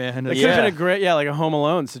delivery man. It could have been a great, like a Home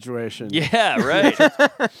Alone situation. Yeah,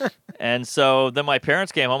 right. And so then my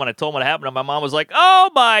parents came home and I told them what happened. And my mom was like,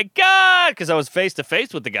 oh my God, because I was face to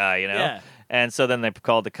face with the guy, you know? Yeah. And so then they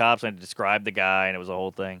called the cops and I described the guy and it was a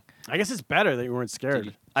whole thing. I guess it's better that you weren't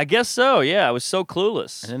scared. I guess so, yeah. I was so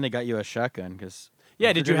clueless. And then they got you a shotgun because.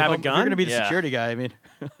 Yeah, did you have a gun? You're gonna be the Yeah. security guy. I mean,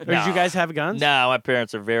 Or did you guys have guns? No, my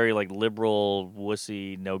parents are very like liberal,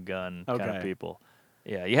 wussy, no gun kind of Okay. people.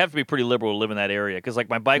 Yeah, you have to be pretty liberal to live in that area because like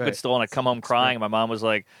my bike got Right. stolen. I'd come home crying. And my mom was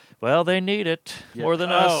like, "Well, they need it more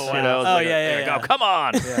than us." Oh, You wow. know, it's Oh, like, yeah, there yeah. you go. Come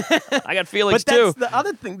on, I got feelings But too. that's the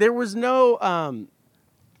other thing. There was no,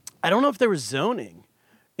 I don't know if there was zoning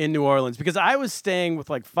in New Orleans because I was staying with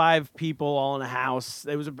like 5 people all in a house.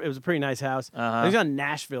 It was a pretty nice house. Uh-huh. It was on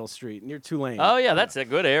Nashville Street near Tulane. Oh yeah, that's a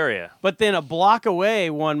good area. But then a block away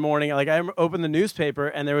one morning, like I opened the newspaper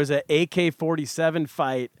and there was an AK-47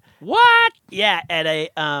 fight. What? Yeah, at a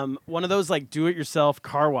one of those like do-it-yourself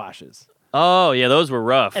car washes. Oh yeah, those were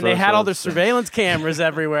rough. And they Those- had all their those- surveillance cameras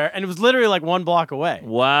everywhere, and it was literally like 1 block away.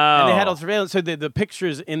 Wow. And they had all surveillance, so the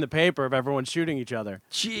pictures in the paper of everyone shooting each other.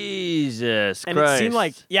 Jesus And Christ. it seemed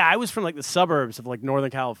like, yeah, I was from like the suburbs of like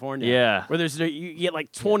Northern California. Yeah. Where you get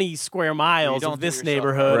like 20 square miles don't of do this yourself.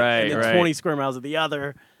 neighborhood, Right, and then right. 20 square miles of the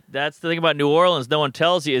other. That's the thing about New Orleans. No one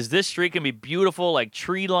tells you is this street can be beautiful, like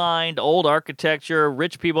tree-lined, old architecture,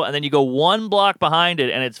 rich people, and then you go 1 block behind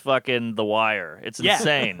it, and it's fucking The Wire. It's Yeah.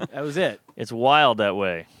 insane. That was it. It's wild that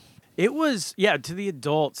way. It was, yeah, to the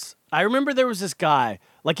adults. I remember there was this guy,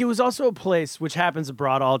 like it was also a place, which happens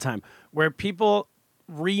abroad all the time, where people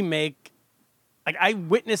remake, like I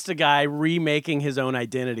witnessed a guy remaking his own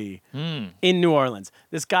identity in New Orleans.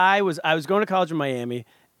 This guy I was going to college in Miami,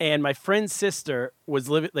 and my friend's sister was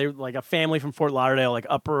living, they were like a family from Fort Lauderdale, like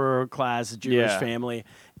upper class Jewish Yeah. family.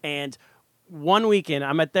 And one weekend,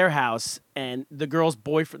 I'm at their house, and the girl's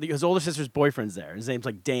boyfriend, his older sister's boyfriend's there. His name's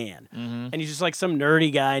like Dan. And he's just like some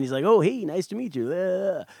nerdy guy, and he's like, oh, hey, nice to meet you.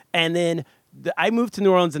 And then I moved to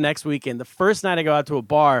New Orleans the next weekend. The first night I go out to a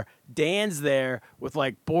bar, Dan's there with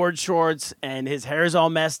like board shorts, and his hair's all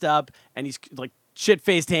messed up, and he's like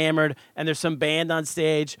shit-faced hammered, and there's some band on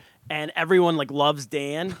stage, and everyone like loves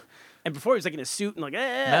Dan. And before he was like in a suit and like,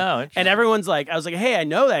 interesting. and everyone's like, I was like, hey, I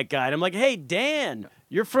know that guy. And I'm like, hey, Dan,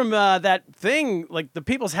 you're from that thing, like the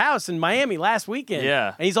People's House in Miami last weekend.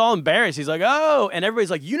 Yeah. And he's all embarrassed. He's like, oh, and everybody's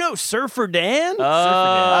like, you know Surfer Dan?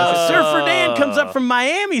 Oh. Surfer Dan comes up from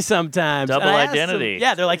Miami sometimes. Double And I asked identity. him-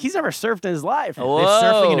 yeah, they're like, he's never surfed in his life. Whoa. they're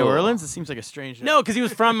surfing in New Orleans. It seems like a strange. No, because he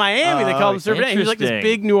was from Miami. They called him Surfer Dan. He was like this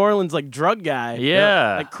interesting. big New Orleans like drug guy.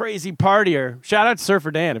 Yeah. Like crazy partier. Shout out to Surfer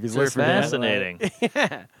Dan if he's listening. Fascinating.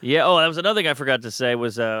 Yeah. Oh, that was another thing I forgot to say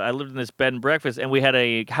was I lived in this bed and breakfast, and we had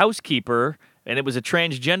a housekeeper, and it was a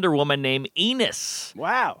transgender woman named Enos.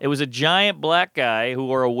 Wow. It was a giant black guy who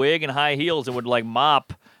wore a wig and high heels and would like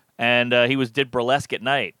mop, and he did burlesque at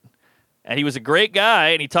night. And he was a great guy,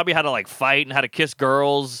 and he taught me how to like fight and how to kiss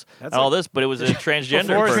girls and all this. But it was a transgender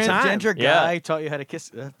Before his person. time. Transgender Yeah. guy taught you how to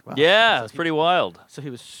kiss. Wow. Yeah, So it's pretty wild. So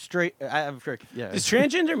he was straight. I'm sure. Yeah. Does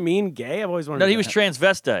transgender mean gay? I've always wondered. No, he was that.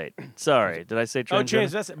 transvestite. Sorry, did I say Oh, transgender?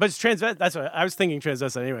 transvestite. But it's transvestite. That's what I was thinking.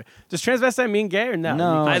 Transvestite anyway. Does transvestite mean gay or no?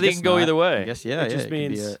 No, I think it guess can go not. either way. I guess yeah. It just it could be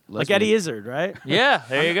means a like lesbian. Eddie Izzard, right? Yeah,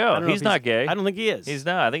 there you I go. don't know He's if not gay. I don't think he is. He's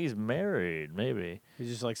not. I think he's married, maybe. He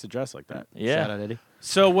just likes to dress like that. Yeah. Shout out Eddie.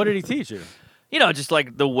 So what did he teach you? You know, just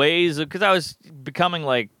like the ways, because I was becoming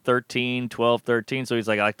like 13, 12, 13. So he's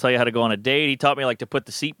like, I'll tell you how to go on a date. He taught me like to put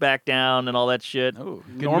the seat back down and all that shit. Oh,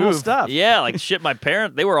 good Normal move. stuff. Yeah, like shit, my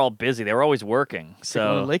parents, they were all busy. They were always working. On a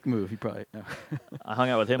So lake move. He probably. No. I hung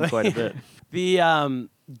out with him quite a bit. The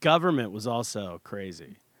government was also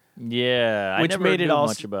crazy. Yeah, I Which never made it knew all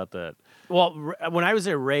much about that. Well, when I was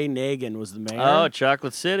there, Ray Nagin was the mayor. Oh,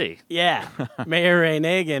 Chocolate City. Yeah, Mayor Ray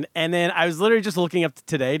Nagin. And then I was literally just looking up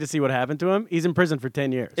today to see what happened to him. He's in prison for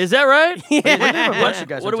 10 years. Is that right? Yeah. A bunch of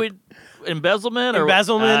guys What do we? Embezzlement or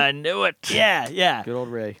Embezzlement. I knew it. Yeah. Good old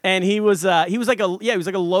Ray. And he was like a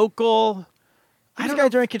local. He was a guy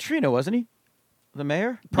during Katrina, wasn't he? The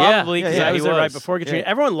mayor? Probably because Yeah, I was he there right was. before Katrina. Yeah.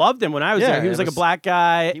 Everyone loved him when I was Yeah, there. He was it like a was- black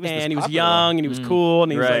guy, he was and the he was popular young, one. and he was cool,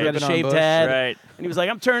 and he was Right. like, had a Ripping on shaved Bush. head, Right. and he was like,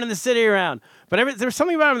 "I'm turning the city around." But there was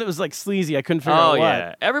something about him that was like sleazy. I couldn't figure Oh out what.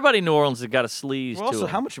 yeah, everybody in New Orleans has got a sleaze Well, to also,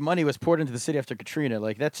 him. how much money was poured into the city after Katrina?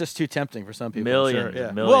 Like, that's just too tempting for some people. I'm Millions, sure.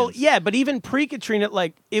 Yeah. millions. Well, yeah, but even pre-Katrina,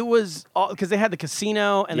 like it was because they had the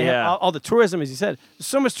casino and they had Yeah. all the tourism, as you said.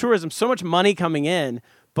 So much tourism, so much money coming in,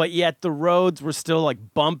 but yet the roads were still like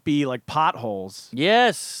bumpy, like potholes.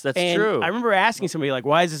 Yes, that's And true. I remember asking somebody like,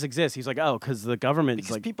 "Why does this exist?" He's like, "Oh, because the government is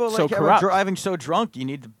Because like people so like are corrupt." driving so drunk, you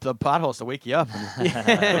need the potholes to wake you up.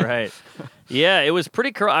 Right. Yeah, it was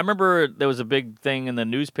pretty cool. I remember there was a big thing in the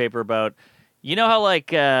newspaper about, you know how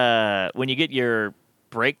like when you get your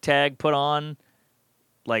brake tag put on,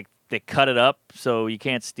 like they cut it up so you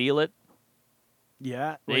can't steal it.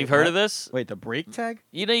 Yeah, You've heard of this? Wait, the brake tag?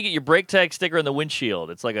 You know, you get your brake tag sticker in the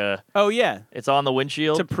windshield. It's like Oh yeah, it's on the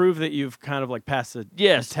windshield. to prove that you've kind of like passed a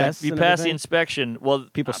Yes, test. you and pass the everything? inspection. Well,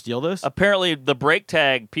 People steal those? apparently the brake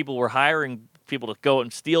tag people were hiring people to go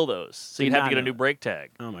and steal those, so you'd have not to get a know new that. brake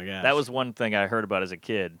tag. Oh my gosh, That was one thing I heard about as a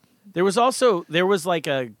kid. There was like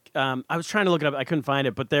a I was trying to look it up, I couldn't find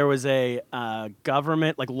it, but there was a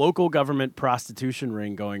government, like local government prostitution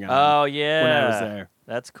ring going on. Oh yeah, when I was there.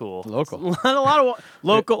 That's cool. Local. a lot of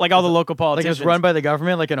local, like all the local Like politicians. it's run by the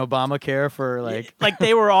government, like an Obamacare for like. like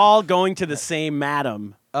they were all going to the same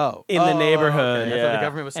madam, Oh. in the neighborhood. Okay. I thought Yeah. the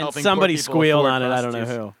government was and helping somebody poor people squealed afford on it. I don't know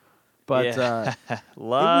prostitutes. who, but Yeah. uh, A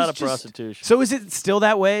lot of just- prostitution. so is it still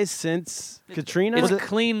that way since Katrina? It's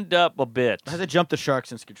cleaned up a bit. Has it jumped the shark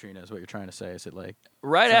since Katrina? Is what you're trying to say? Is it like?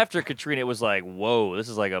 Right after Katrina, it was like, whoa, this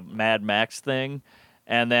is like a Mad Max thing.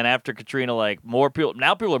 And then after Katrina, like more people,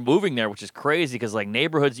 now people are moving there, which is crazy because like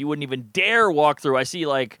neighborhoods you wouldn't even dare walk through. I see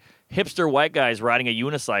like hipster white guys riding a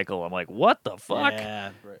unicycle. I'm like, what the fuck? Yeah.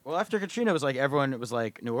 Right. Well, after Katrina, it was like everyone. It was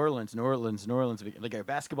like New Orleans. Like a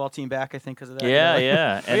basketball team back, I think, because of that. Yeah, Like-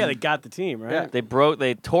 yeah. Oh, yeah, And they got the team right. Yeah.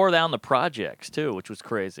 they tore down the projects too, which was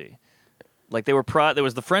crazy. Like they were there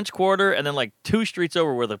was the French Quarter, and then like 2 streets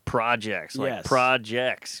over were the projects, like Yes.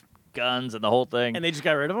 projects, guns, and the whole thing. And they just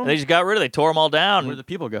got rid of them. And they just got rid of. They tore them all down. Where did the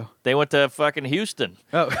people go? They went to fucking Houston.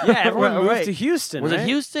 Oh, yeah, everyone moved right. to Houston. Was right? it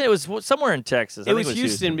Houston? It was somewhere in Texas. I It think was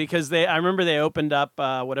Houston because I remember they opened up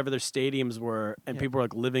whatever their stadiums were, and people were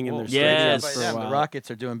like living in their yes. stadiums for By a them, while. the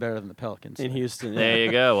Rockets are doing better than the Pelicans. in Houston. There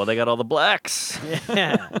you go. Well, they got all the blacks.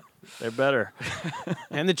 Yeah, They're better.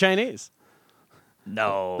 and the Chinese,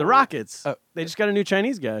 No. the Rockets. Oh. They just got a new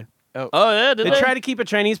Chinese guy. Oh, yeah, did They they? try to keep a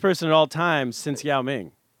Chinese person at all times since Yao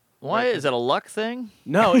Ming. Why? Is that a luck thing?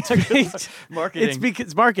 No, it's Marketing. It's because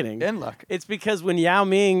it's marketing. and luck. It's because when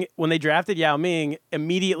they drafted Yao Ming,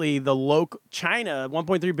 immediately the local China,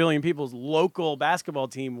 1.3 billion people's local basketball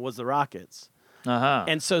team was the Rockets. Uh-huh.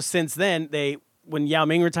 And so since then, when Yao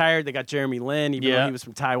Ming retired, they got Jeremy Lin, even though Yeah. he was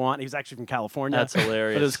from Taiwan. He was actually from California. That's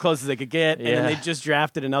hilarious. But as close as they could get. And then Yeah. they just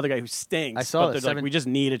drafted another guy who stinks. I saw but that, they're like, 7 we just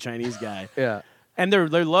need a Chinese guy. Yeah. And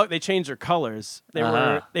they changed their colors.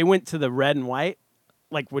 Uh-huh. They went to the red and white,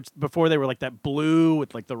 like which before they were like that blue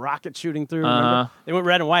with like the rocket shooting through. Remember? Uh-huh. They went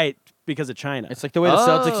red and white because of China. It's like the way the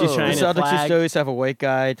Celtics Oh. used China the Celtics used flag. to always have a white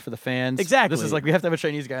guy for the fans. Exactly. This is like we have to have a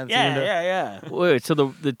Chinese guy on the yeah, team. yeah. Wait, so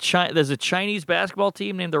there's a Chinese basketball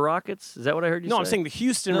team named the Rockets? Is that what I heard you say? No, I'm saying the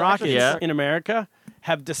Houston No, Rockets yeah. in America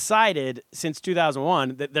have decided since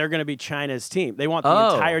 2001 that they're going to be China's team. They want the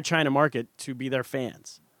Oh. entire China market to be their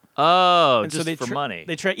fans. Oh, And just so they for money.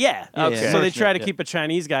 They try, yeah. Okay. So they try to Yeah. keep a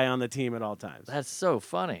Chinese guy on the team at all times. That's so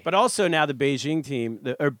funny. But also now the Beijing team,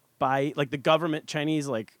 the government Chinese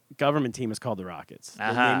government team is called the Rockets. They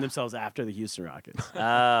Uh-huh. named themselves after the Houston Rockets.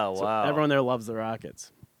 Oh, So wow. everyone there loves the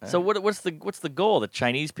Rockets. So what's the goal? The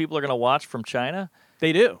Chinese people are going to watch from China?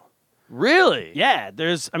 They do. Really? Yeah.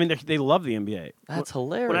 They love the NBA. That's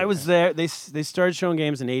hilarious. When I was there, they started showing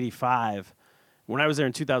games in '85. When I was there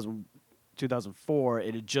in 2004,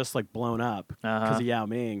 it had just like blown up because Uh-huh. of Yao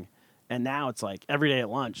Ming, and now it's like every day at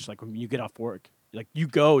lunch, like when you get off work, like you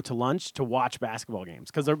go to lunch to watch basketball games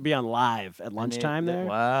because they'll be on live at lunchtime there.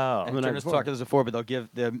 Wow. And the And night Turner's before. talked to this before, but they'll give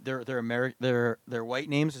their white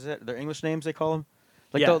names. Is it their English names? They call them.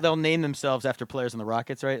 Like Yeah. they'll name themselves after players on the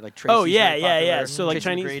Rockets, right? Like Tracy's Oh, yeah, very yeah, yeah. popular. So, like, Tracy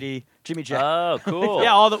Chinese- McGrady, Jimmy Jack. Oh, cool.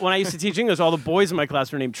 Yeah, when I used to teach English, all the boys in my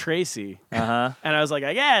class were named Tracy. Uh-huh. And I was like,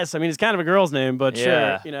 I guess. I mean, it's kind of a girl's name, but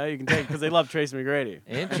Yeah. sure, you can take it because they love Tracy McGrady.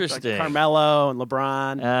 Interesting. Carmelo and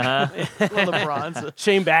LeBron. Uh-huh. LeBron's.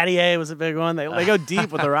 Shane Battier was a big one. They go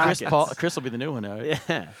deep with the Rockets. Chris will be the new one now. Right?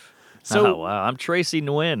 Yeah. So oh, wow. I'm Tracy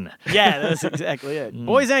Nguyen. yeah, that's exactly it.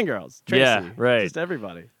 Boys and girls. Tracy. Yeah, right. Just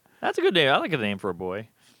everybody. That's a good name. I like a name for a boy.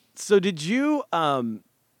 So did you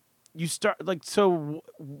you start like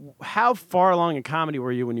how far along in comedy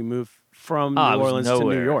were you when you moved from New I was Orleans to New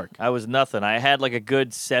nowhere. York? I was nothing. I had like a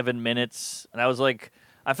good 7 minutes, and I was like,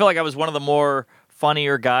 I feel like I was one of the more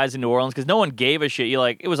funnier guys in New Orleans because no one gave a shit.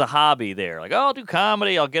 It was a hobby there. Like, oh, I'll do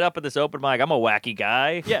comedy. I'll get up at this open mic. I'm a wacky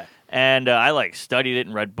guy. Yeah. And I like studied it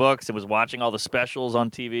and read books and was watching all the specials on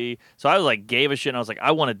TV. So I was like, gave a shit. And I was like,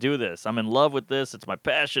 I want to do this. I'm in love with this. It's my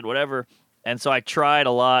passion, whatever. And so I tried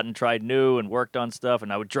a lot and tried new and worked on stuff.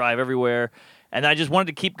 And I would drive everywhere. And I just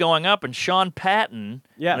wanted to keep going up. And Sean Patton,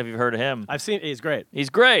 I don't know if you've heard of him. I've seen. He's great. He's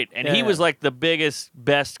great. And he Yeah. was like the biggest,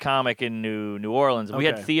 best comic in New Orleans. And we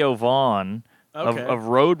had Okay. Theo Vaughn. Okay. Of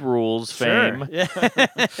Road Rules fame, Sure.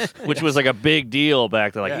 Yeah. which was like a big deal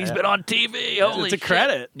back then. Like, Yeah, he's yeah. been on TV. Holy It's a shit.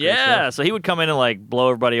 credit. Yeah. So he would come in and like blow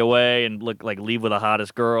everybody away and leave with the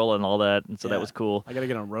hottest girl and all that. And so Yeah. that was cool. I gotta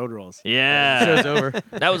get on road rules. Yeah. Show's over.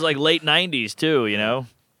 That was like late 90s too.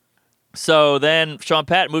 So then Sean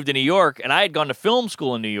Patton moved to New York, and I had gone to film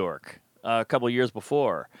school in New York a couple of years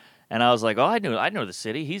before. And I was like, oh, I know the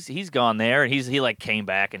city. He's gone there, and he like came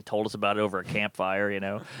back and told us about it over a campfire,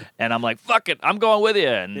 And I'm like, fuck it, I'm going with you.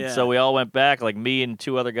 And Yeah. so we all went back. Like me and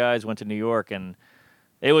two other guys went to New York, and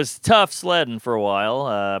it was tough sledding for a while.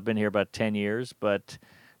 I've been here about 10 years, but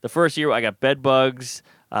the first year I got bed bugs.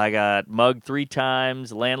 I got mugged 3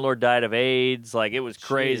 times. Landlord died of AIDS. Like it was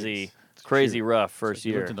crazy, Jeez. crazy rough first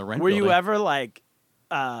You year. lived in the rent Were you building. ever like,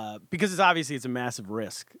 because it's a massive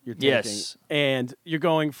risk you're taking, Yes. and you're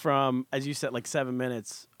going from, as you said, like 7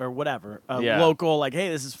 minutes or whatever, Yeah. local, like, hey,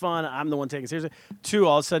 this is fun, I'm the one taking it seriously, to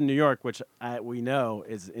all of a sudden New York, which we know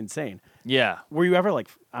is insane. Yeah. Were you ever like,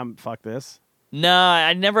 fuck this? No,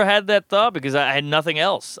 I never had that thought because I had nothing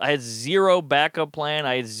else. I had zero backup plan.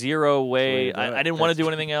 I had zero way. way to do it. I didn't want to do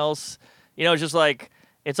anything else. It's just like,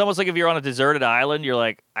 it's almost like if you're on a deserted island, you're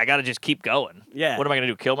like, I got to just keep going. Yeah. What am I going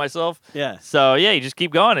to do, kill myself? Yeah. So, yeah, you just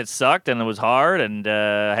keep going. It sucked and it was hard and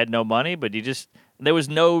I had no money, but there was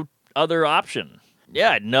no other option.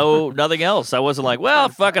 Yeah, I had nothing else. I wasn't like, well,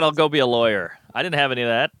 fuck it, I'll go be a lawyer. I didn't have any of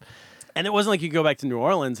that. And it wasn't like you go back to New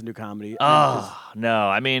Orleans and do comedy. Oh, no.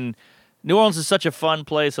 I mean, New Orleans is such a fun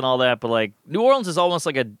place and all that, but like New Orleans is almost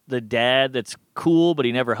like the dad that's cool, but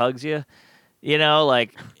he never hugs you.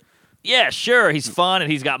 Like, yeah, sure, he's fun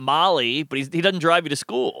and he's got Molly, but he doesn't drive you to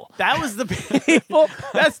school. That was the people.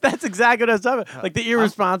 That's exactly what I was talking about. Like the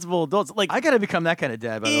irresponsible adults. Like I got to become that kind of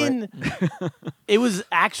dad, by the way. it was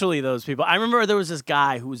actually those people. I remember there was this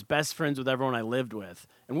guy who was best friends with everyone I lived with,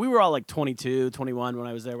 and we were all like 22, 21 when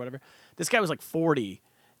I was there, whatever. This guy was like 40.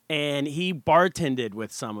 And he bartended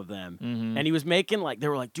with some of them. Mm-hmm. And he was making they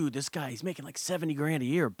were like, dude, this guy, he's making like $70,000 a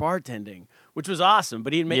year bartending, which was awesome.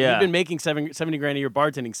 But he'd been making $70,000 a year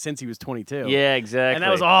bartending since he was 22. Yeah, exactly. And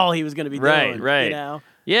that was all he was going to be doing. Right.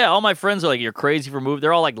 Yeah, all my friends are like, you're crazy for moving.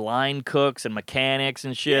 They're all like line cooks and mechanics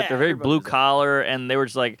and shit. Yeah, They're very everybody blue was like- collar, and they were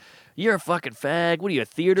just like, you're a fucking fag. What are you, a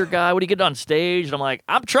theater guy? What are you getting on stage? And I'm like,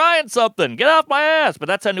 I'm trying something. Get off my ass. But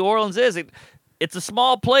that's how New Orleans is. It's a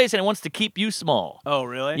small place, and it wants to keep you small. Oh,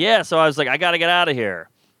 really? Yeah, so I was like, I got to get out of here.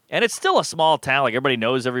 And it's still a small town. Like, everybody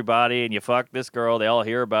knows everybody, and you fuck this girl. They all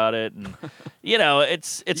hear about it. And,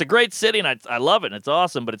 it's a great city, and I love it, and it's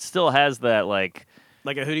awesome, but it still has that, like...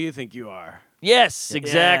 Like a who do you think you are? Yes,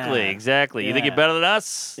 exactly, Yeah. exactly. You think you're Yeah. better than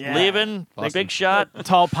us? Yeah. Leaving? Boston. Big shot?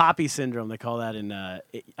 Tall poppy syndrome, they call that in, I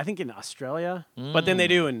think in Australia. But then they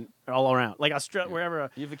do in all around. Like Australia, wherever.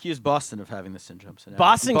 You've accused Boston of having this syndrome. So now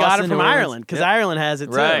Boston got it New from Orleans- Ireland, because Yep. Ireland has it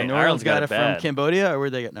too. Right. New Ireland's Orleans got got it it from bad. Cambodia, or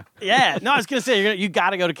where'd they get now? Yeah, no, I was gonna say you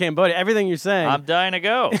got to go to Cambodia. Everything you're saying, I'm dying to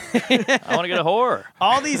go. I want to get a whore.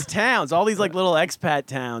 all these towns, all these like little expat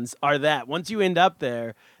towns are that. Once you end up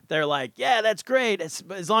there, they're like, yeah, that's great. As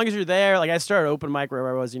long as you're there. Like I started open mic wherever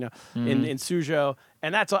I was, in Suzhou,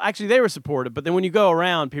 and that's all, actually they were supportive. But then when you go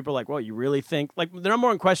around, people are like, well, you really think like the number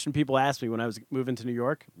one question people asked me when I was moving to New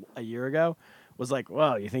York a year ago was like,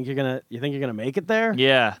 well, you think you're gonna make it there?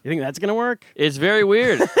 Yeah. You think that's gonna work? It's very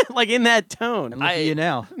weird. Like in that tone. And look at you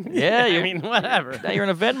now. Yeah, I mean, whatever. now you're in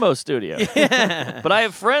a Venmo studio. But I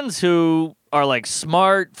have friends who are like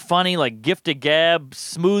smart, funny, like gifted gab,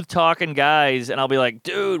 smooth talking guys, and I'll be like,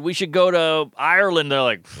 dude, we should go to Ireland. They're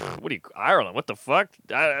like, what are you, Ireland? What the fuck?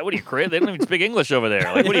 What are you crazy? They don't even speak English over there.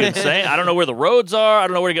 Like, what are you saying? I don't know where the roads are. I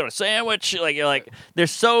don't know where to get a sandwich. Like, you're like, they're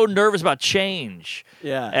so nervous about change.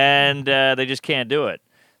 Yeah. And they just can't do it.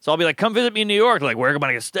 So I'll be like, come visit me in New York. Like, where am I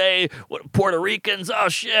going to stay? What, Puerto Ricans? Oh,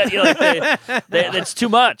 shit. You know, like it's too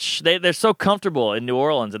much. They're so comfortable in New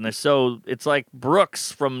Orleans, and it's like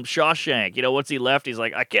Brooks from Shawshank. You know, once he left, he's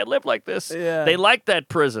like, I can't live like this. Yeah. They like that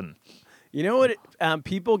prison. You know what?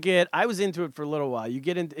 People get. I was into it for a little while. You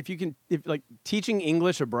get into if like teaching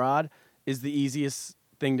English abroad is the easiest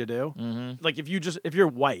thing to do. Mm-hmm. Like if you're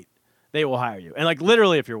white, they will hire you, and like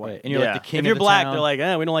literally if you're white, And you're Yeah. like the king if you're of the black, town. they're like,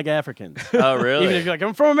 we don't like Africans. Oh, really? Even if you're like,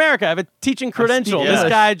 I'm from America, I have a teaching credential. English. This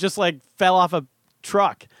guy just like fell off a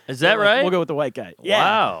truck. Is that They're like, right? We'll go with the white guy. Yeah.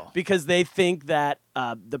 Wow. Because they think that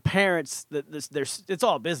the parents, it's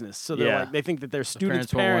all business. So they're Yeah. like, they think that their The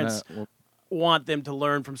students' parents parents want them to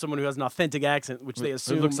learn from someone who has an authentic accent, which they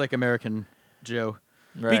assume It looks like American Joe.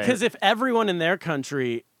 Right. because if everyone in their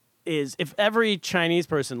country if every Chinese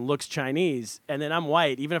person looks Chinese and then I'm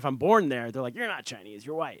white, even if I'm born there, they're like, you're not Chinese,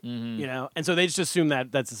 you're white, you know? And so they just assume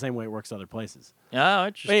that that's the same way it works other places. Oh,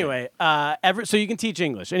 interesting. But anyway, so you can teach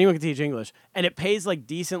English. Anyone can teach English. And it pays like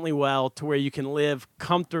decently well to where you can live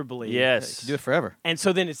comfortably. Yes. You do it forever. And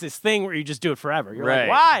so then it's this thing where you just do it forever. You're Right. like,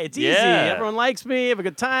 why? It's easy. Yeah. Everyone likes me. Have a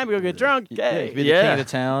good time. We go get drunk. You Yay. be the Yeah. king of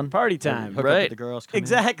the town. Party time. Hook up Right. with the girls. come in.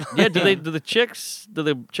 Exactly. Yeah, do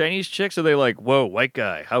the Chinese chicks, are they like, whoa, white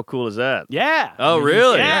guy, how cool is that? Yeah. Oh,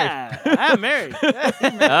 really? Yeah. I'm married. Oh,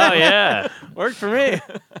 yeah. Worked for me.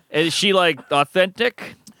 Is she like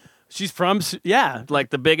authentic? She's from, yeah. Like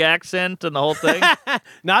the big accent and the whole thing?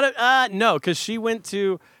 No, because she went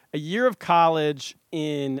to a year of college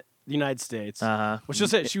in the United States. Uh-huh. Which she'll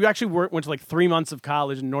say she actually went to like 3 months of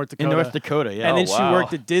college in North Dakota. In North Dakota, yeah. And then Oh, she wow.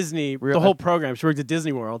 worked at Disney, Real- the whole program. She worked at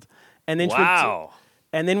Disney World. And then Wow.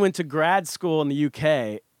 went to grad school in the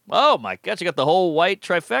UK. Oh, my God. You got the whole white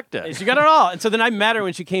trifecta. She got it all. And so then I met her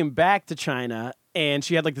when she came back to China, and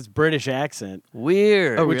she had like this British accent.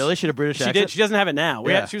 Weird. Oh, really? She had a British She accent? did. She doesn't have it now.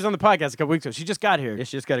 Yeah. She was on the podcast a couple weeks ago. She just got here. Yeah,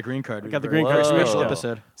 she just got a green card. Got the green card. She Whoa. mentioned it.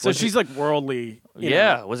 episode. So she's like worldly. you know.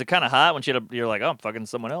 Yeah. Was it kind of hot when you're like, oh, I'm fucking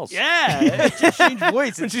someone else? Yeah. She changed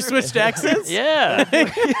voice. When she switched accents. Yeah.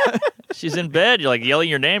 She's in bed. You're like yelling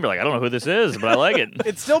your name. You're like, I don't know who this is, but I like it.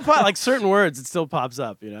 It still like certain words. It still pops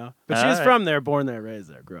up, you know. But she All was right. from there, born there, raised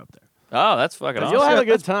there, grew up there. Oh, that's fucking You'll awesome. have a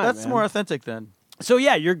good time. That's man. more authentic then. So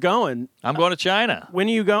yeah, you're going. I'm going to China. When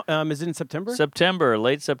are you go? Is it in September?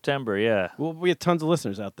 Late September, yeah. Well, we have tons of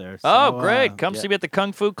listeners out there. Oh, so, great. Come see me at the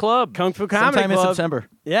Kung Fu Club. Kung Fu Comedy Sometime in Club. September.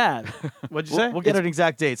 Yeah. What'd you say? We'll get an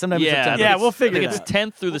exact date. Sometime in Yeah, September. Yeah, we'll I figure think it it's out.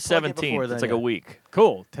 10th through the We'll plug it 17th. before then, It's like yeah. a week.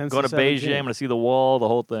 Cool. 10 Going to to Beijing. 17. I'm going to see the wall, the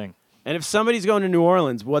whole thing. And if somebody's going to New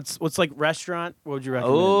Orleans, what's like restaurant? What would you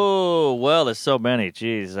recommend? Oh, well, there's so many.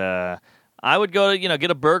 Jeez. I would go to, get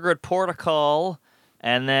a burger at Portugal,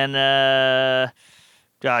 and then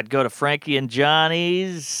I'd go to Frankie and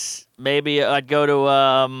Johnny's. Maybe I'd go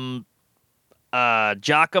to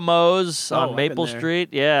Giacomo's Oh, I've on been Maple there. Street.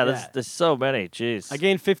 Yeah, Yeah. there's so many. Jeez. I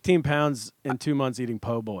gained 15 pounds in 2 months eating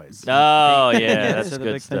po' boys. Oh, yeah, that's the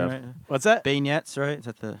good big stuff. thing, right? What's that? Beignets, right? Is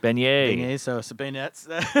that the Beignet. beignets? So it's beignets.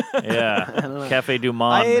 Yeah. Cafe Du I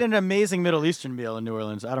Monde. ate an amazing Middle Eastern meal in New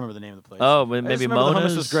Orleans. I don't remember the name of the place. Oh, I just maybe remember the hummus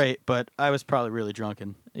Mona's? was great, but I was probably really drunk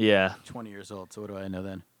and Yeah, 20 years old. So what do I know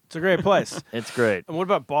then? It's a great place. it's great. And what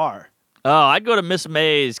about bar? Oh, I'd go to Miss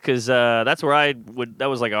May's because that's where that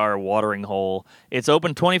was like our watering hole. It's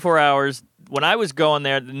open 24 hours. When I was going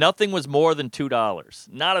there, nothing was more than $2.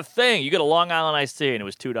 Not a thing. You get a Long Island iced tea, and it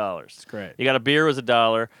was $2. It's great. You got a beer, it was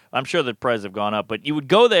 $1. I'm sure the prices have gone up, but you would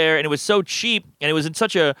go there, and it was so cheap, and it was in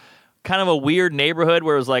such a kind of a weird neighborhood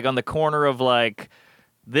where it was like on the corner of like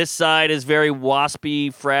this side is very waspy,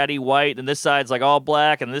 fratty white, and this side's like all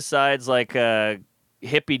black, and this side's like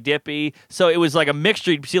hippy dippy. So it was like a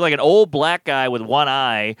mixture. You'd see like an old black guy with one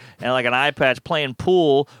eye and like an eye patch playing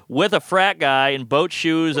pool with a frat guy in boat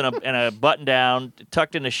shoes and a button down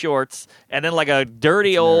tucked into shorts, and then like a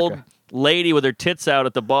dirty old lady with her tits out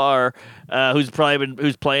at the bar who's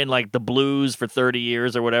playing like the blues for 30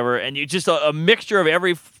 years or whatever, and you just a mixture of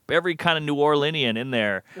every kind of New Orleanian in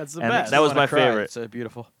there. That's the And best. that was I wanna my cry. favorite. It's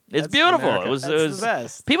beautiful. It's That's beautiful. America. It was That's the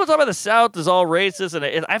best. People talk about the South is all racist,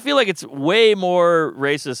 and I feel like it's way more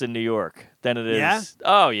racist in New York than it is. Yeah?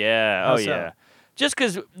 Oh yeah. How Oh so? yeah. Just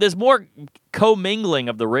because there's more commingling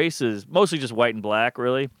of the races, mostly just white and black,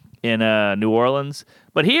 really, in New Orleans.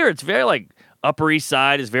 But here, it's very like Upper East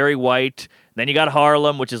Side is very white. Then you got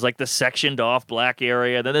Harlem, which is like the sectioned off black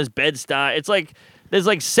area. Then there's Bed-Stuy. It's like There's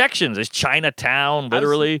like sections. There's Chinatown,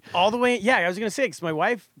 literally. All the way. Yeah, I was gonna say because my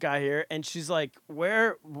wife got here and she's like,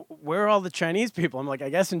 "Where are all the Chinese people?" I'm like, "I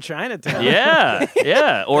guess in Chinatown." Yeah,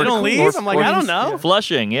 yeah. They don't leave. I'm like, I don't know.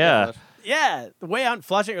 Flushing, yeah. Yeah, the way out in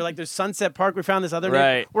Flushing, or like there's Sunset Park. We found this other.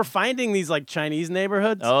 Right. We're finding these like Chinese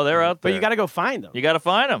neighborhoods. Oh, they're out there. But you got to go find them. You got to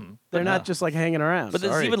find them. They're not just like hanging around. But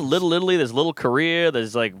there's even Little Italy. There's Little Korea.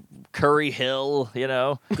 There's like Curry Hill. You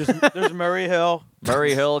know, There's Murray Hill.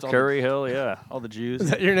 Murray Hill, Curry Hill. Yeah. All the Jews.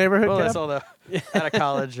 Is that your neighborhood? Well, Kev? that's all the out of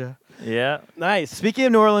college. Yeah. Nice. Speaking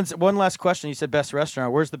of New Orleans, one last question. You said best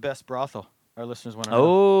restaurant. Where's the best brothel? Our listeners want to know.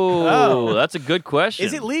 Oh, that's a good question.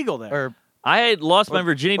 Is it legal there? Or I had lost my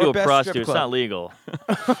virginity to a best prostitute. strip It's club. not legal.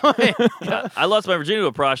 I lost my virginity to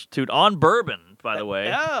a prostitute on Bourbon, by the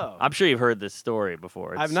way. Oh. I'm sure you've heard this story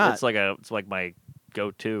before. I've not. It's like my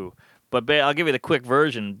go-to. But I'll give you the quick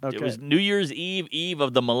version. Okay. It was New Year's Eve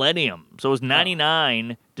of the millennium. So it was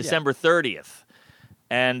 99, December 30th.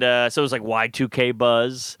 And so it was like Y2K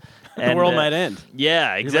buzz. The And, world might end.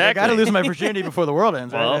 Yeah, He's exactly. like, I got to lose my virginity before the world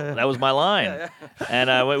ends. Well, right? that was my line.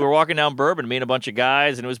 And we were walking down Bourbon, me and a bunch of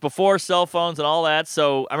guys, and it was before cell phones and all that.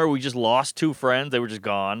 So I remember we just lost two friends. They were just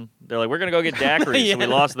gone. They're like, we're going to go get daiquiris. So we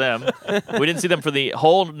lost them. We didn't see them for the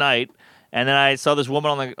whole night. And then I saw this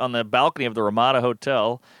woman on the balcony of the Ramada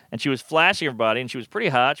Hotel, and she was flashing everybody, and she was pretty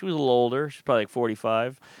hot. She was a little older. She's probably like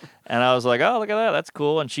 45. And I was like, oh, look at that. That's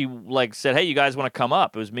cool. And she like said, hey, you guys want to come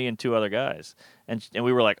up? It was me and two other guys. And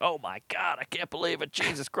we were like, oh, my God, I can't believe it.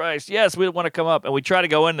 Jesus Christ. Yes, we want to come up. And we try to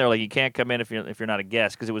go in there like you can't come in if you're not a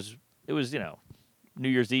guest because it was, you know, New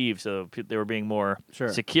Year's Eve, so they were being more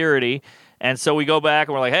security. And so we go back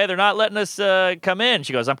and we're like, hey, they're not letting us come in.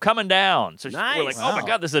 She goes, I'm coming down. So we're like, oh, my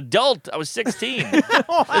God, this adult. I was 16.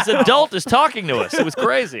 This adult is talking to us. It was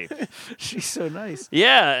crazy. She's so nice.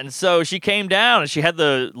 Yeah, and so she came down and she had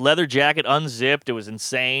the leather jacket unzipped. It was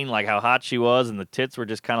insane, like how hot she was, and the tits were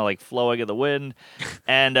just kind of like flowing in the wind.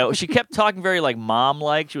 And she kept talking very like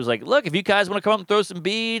mom-like. She was like, look, if you guys want to come up and throw some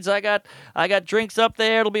beads, I got drinks up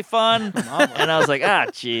there. It'll be fun. And I was like,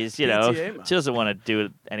 jeez, you know, she doesn't want to do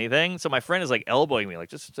anything. So my friend is like elbowing me, like,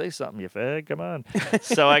 just say something, you fag, come on.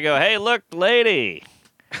 So I go, hey, look, lady,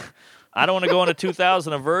 I don't want to go into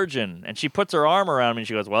 2000 a virgin. And she puts her arm around me and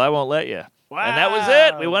she goes, well, I won't let you. Wow. And that was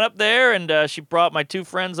it. We went up there and she brought my two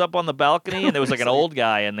friends up on the balcony and there was like an old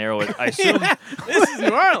guy in there. I assume This is New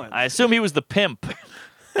Orleans. I assume he was the pimp.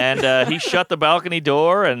 And he shut the balcony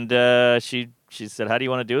door and she said, how do you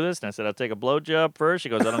want to do this? And I said, I'll take a blowjob first. She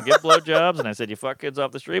goes, I don't give blowjobs. And I said, you fuck kids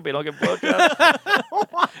off the street, but you don't give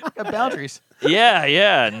blowjobs. Got boundaries.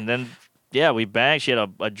 Yeah. And then, we banged. She had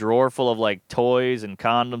a drawer full of, like, toys and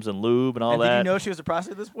condoms and lube and all And that. did you know she was a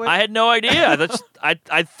prostitute at this point? I had no idea.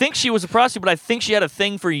 I think she was a prostitute, but I think she had a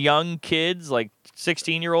thing for young kids, like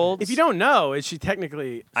 16-year-olds. If you don't know, is she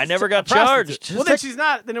technically? I never got a prostitute? charged. Well, then she's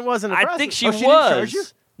not. Then it wasn't a prostitute. I think she Oh, was. she didn't charge you?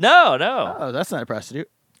 No. Oh, that's not a prostitute.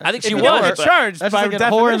 I think she If was. you don't get but charged That's by just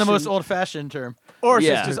like a whore in the definition, most old-fashioned term. or she's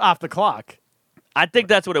Yeah. just off the clock. I think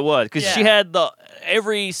that's what it was because she Yeah. had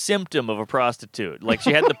every symptom of a prostitute. Like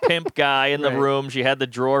she had the pimp guy in the Right. room. She had the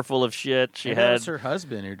drawer full of shit. She Maybe that had was her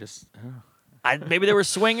husband who just. maybe they were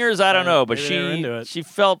swingers. I don't know, but maybe they were into it. she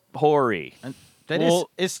felt hoary. And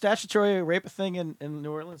is statutory rape a thing in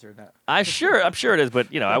New Orleans or not? I'm sure it is,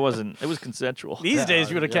 but I wasn't. It was consensual. These days,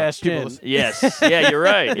 you would have cashed in. Yes, yeah, you're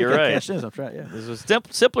right. You're right. Cash in, I'm trying, yeah. This was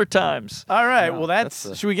simpler times. All right. Wow, Well,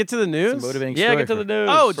 that's should we get to the news? It's a motivating Yeah, story get to for- the news.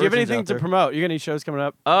 Oh, do you have virgins anything out to there. promote? You got any shows coming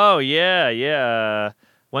up? Oh yeah.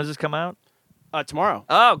 When's this come out? Tomorrow.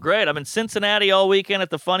 Oh, great. I'm in Cincinnati all weekend at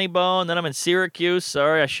the Funny Bone. Then I'm in Syracuse.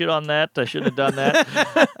 Sorry, I shit on that. I shouldn't have done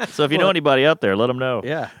that. So if you know anybody out there, let them know.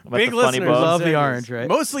 Yeah. I'm at Big the Funny listeners. Bone. Love the Syracuse. orange, right?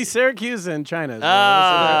 Mostly Syracuse and China. It's one of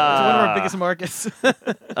Ah. our biggest markets.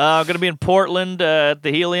 I'm going to be in Portland at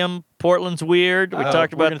the Helium. Portland's weird. We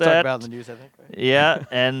talked we're about gonna that. Talk about it in the news, I think. Right? Yeah,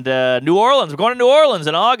 and New Orleans. We're going to New Orleans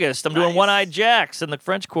in August. I'm doing Nice. One-Eyed Jacks in the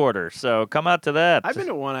French Quarter, so come out to that. I've been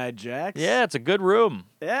to One-Eyed Jacks. Yeah, it's a good room.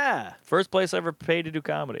 Yeah. First place I ever paid to do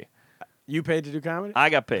comedy. You paid to do comedy? I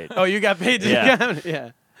got paid. Oh, you got paid to Yeah. do comedy?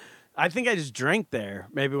 Yeah. I think I just drank there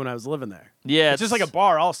maybe when I was living there. Yeah, It's just like a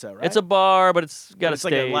bar also, right? It's a bar, but it's got It's a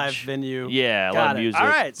like stage. a live venue. Yeah, a Got lot of it. music. All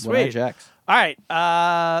right, One-eyed sweet. Jacks. All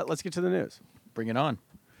right, let's get to the news. Bring it on.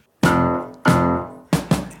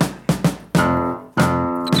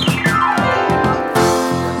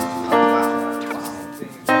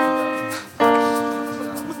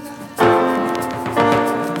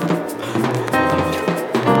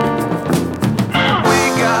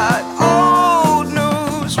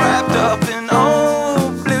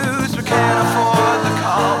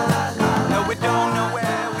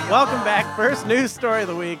 Welcome back. First news story of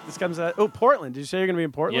the week. This comes out. Oh, Portland. Did you say you're going to be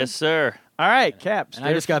in Portland? Yes, sir. All right, Cap. And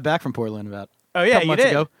I just got back from Portland about Oh yeah, couple you months did.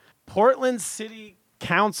 ago. Portland City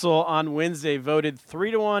Council on Wednesday voted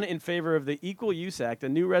 3-1 in favor of the Equal Use Act, a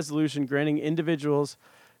new resolution granting individuals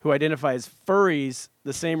who identify as furries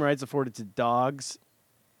the same rights afforded to dogs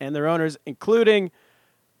and their owners, including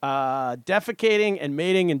defecating and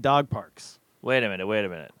mating in dog parks. Wait a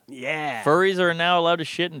minute. Yeah. Furries are now allowed to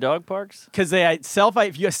shit in dog parks? Because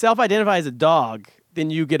if you self-identify as a dog, then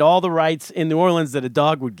you get all the rights in New Orleans that a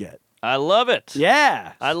dog would get. I love it.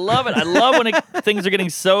 Yeah. I love it. I love when things are getting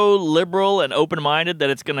so liberal and open-minded that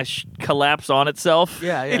it's going to collapse on itself.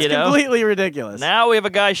 Yeah, yeah. It's you know? completely ridiculous. Now we have a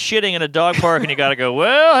guy shitting in a dog park, and you got to go,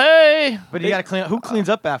 well, hey. But you got to clean. Who cleans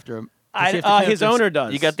up after him? Does he have to clean up His this- owner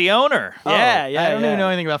does. You got the owner. Yeah, I don't even know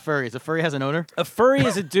anything about furries. A furry has an owner. A furry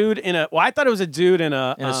is a dude in a. Well, I thought it was a dude in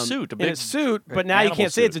a suit, a in a big suit, but now you animal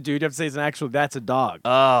can't say suit. it's a dude. You have to say it's an actual. That's a dog.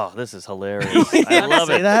 Oh, this is hilarious. I love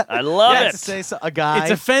Say it. that? I love Yeah, it. to say a guy.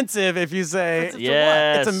 It's offensive if you say Offensive to what?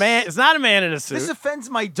 Yes. it's a man. It's not a man in a suit. This offends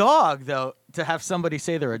my dog, though, to have somebody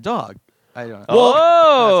say they're a dog. I don't know.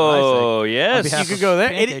 Oh, On yes. behalf you could go there.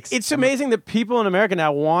 Pancakes. It's amazing that people in America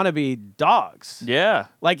now want to be dogs. Yeah.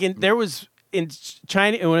 Like there was in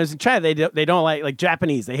China when I was in China, they don't like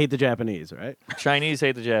Japanese. They hate the Japanese, right? Chinese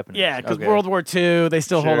hate the Japanese. Yeah, because Okay. World War II, they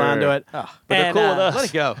still hold on to Sure. it. Oh, but they're And, cool with us. Let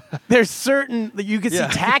it go. There's certain you can Yeah.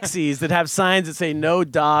 see taxis that have signs that say no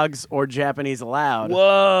dogs or Japanese allowed.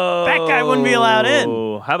 Whoa. That guy wouldn't be allowed in.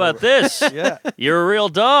 How about this? Yeah. You're a real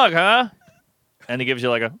dog, huh? And he gives you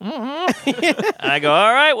like a, and I go,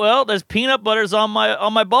 all right, well, there's peanut butters on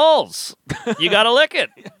my balls. You got to lick it.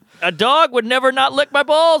 A dog would never not lick my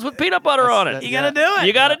balls with peanut butter on it. that- You gotta do it.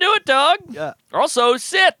 You got to do it, dog. Yeah. Also,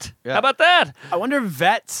 sit. Yeah. How about that? I wonder if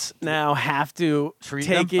vets now have to Treat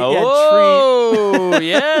take them? it. Oh,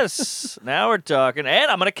 yes. Now we're talking.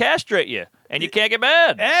 And I'm going to castrate you. And you can't get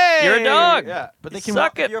mad. Hey! You're a dog. Yeah, but they can Suck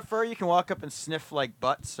walk, it. If you're a furry, you can walk up and sniff like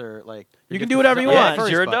butts or like. You can get do to whatever you sniff- want. Yeah,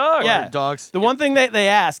 furry's you're a butt. dog. Yeah. Dogs. The one thing that they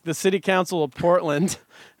ask the city council of Portland,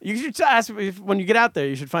 you should ask when you get out there.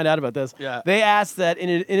 You should find out about this. Yeah. They asked that in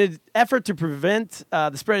an effort to prevent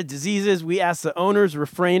the spread of diseases, we ask the owners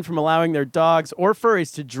refrain from allowing their dogs or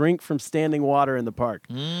furries to drink from standing water in the park.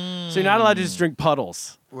 So you're not allowed to just drink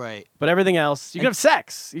puddles, Right. but everything else you can have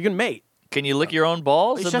sex, you can mate. Can you lick your own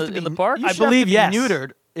balls You should have to in be- the park? you I should have believe to be yes.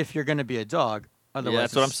 neutered if you're going to be a dog. Otherwise,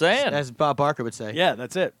 that's what I'm saying. As Bob Barker would say. Yeah,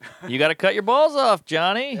 that's it. You got to cut your balls off,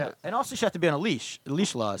 Johnny. Yeah. And also, you should have to be on a leash.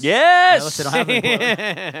 Leash laws. Yes. Unless they don't have them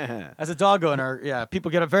in Portland. As a dog owner, yeah,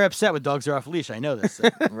 people get very upset when dogs are off leash. I know this. So.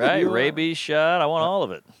 Right, rabies shot. I want all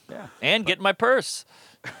of it. Yeah. And get my purse.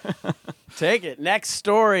 Take it. Next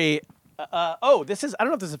story. This is. I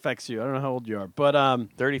don't know if this affects you. I don't know how old you are, but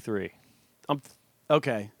 33.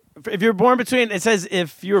 okay. If you're born between, it says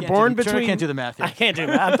if you were born Turner between. can't do the math here. I can't do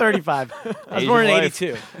that. I'm 35. I was Asian born in wife.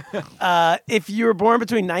 82. If you were born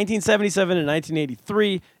between 1977 and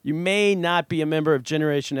 1983, you may not be a member of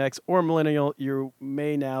Generation X or Millennial. You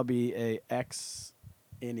may now be a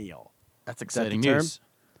X-ennial. That's that exciting the term? news.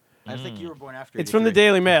 I think you were born after. It's from the 83.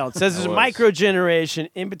 Daily Mail. It says there's a was. micro generation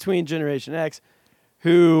in between Generation X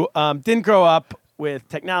who didn't grow up with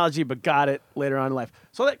technology but got it later on in life.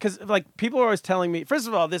 So that because like people are always telling me, first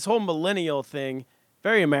of all, this whole millennial thing,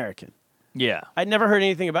 very American. Yeah. I'd never heard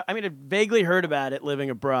anything about. I mean, I vaguely heard about it living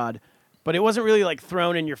abroad, but it wasn't really like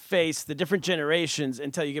thrown in your face the different generations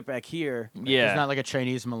until you get back here. Yeah. There's not like a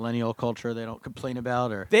Chinese millennial culture they don't complain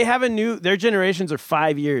about, or They have their generations are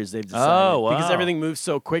 5 years. They've decided Oh, because wow. everything moves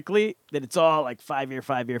so quickly that it's all like 5 year,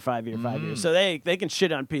 5 year, 5 year, 5 years. So they can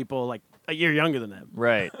shit on people like a year younger than them.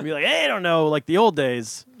 Right. And be like, hey, I don't know, like the old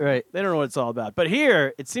days. right. They don't know what it's all about. But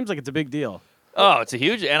here, it seems like it's a big deal. Oh, it's a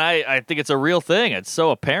huge, and I think it's a real thing. It's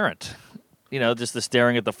so apparent. You know, just the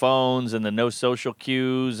staring at the phones and the no social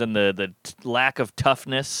cues and the lack of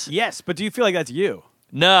toughness. Yes, but do you feel like that's you?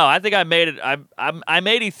 No, I think I made it. I'm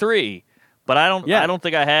 83, but I don't. Yeah. I don't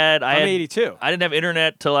think I had. I'm had 82. I didn't have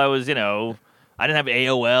internet till I was. I didn't have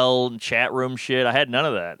AOL and chat room shit. I had none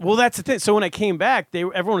of that. Well, that's the thing. So when I came back,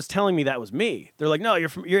 everyone was telling me that was me. They're like, "No,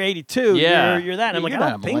 you're 82. Yeah. you're that." And I'm like, You're I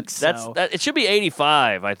not don't a think so. It should be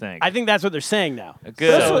 85. I think. I think that's what they're saying now.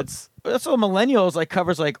 Good. So it's That's what millennials like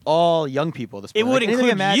covers like all young people. At this it point. would Like, anything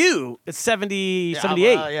include imagine- you. It's 70, Yeah,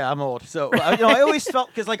 78. I'm old. So I always felt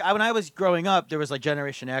because like when I was growing up, there was like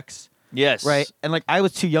Generation X, yes. right? And like I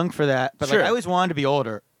was too young for that, but Sure. like I always wanted to be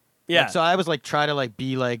older. Yeah. Like, so I was like try to like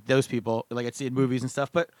be like those people, like I'd see in movies and stuff.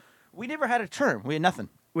 But we never had a term. We had nothing.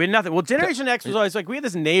 We had nothing. Well, Generation X was always like we had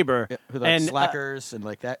this neighbor Who like and slackers and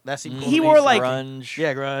like that seemed cool. he to me. wore like grunge.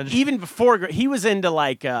 yeah, grunge. even before he was into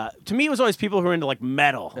like to me it was always people who were into like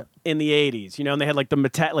metal in the 80s, you know, and they had like the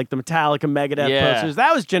Metallica Megadeth Yeah. posters.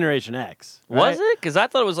 That was Generation X. Right? Was it? Because I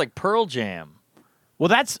thought it was like Pearl Jam. Well,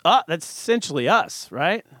 that's essentially us,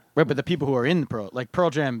 right? Right, but the people who are in Pearl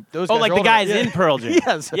Jam, those guys Oh, like are the older. guys Yeah. in Pearl Jam.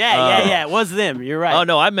 Yes. Yeah. It was them. You're right. Oh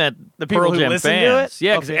no, I meant The people Pearl who Jam listen to fans. it?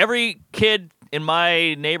 Yeah, because Okay. every kid in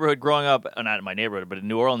my neighborhood growing up, not in my neighborhood, but in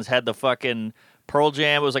New Orleans, had the fucking Pearl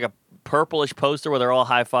Jam. It was like a purplish poster where they're all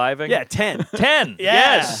high fiving. Yeah, 10. 10. Yeah.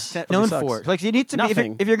 Yes. Known sucks. for it. Like you need to be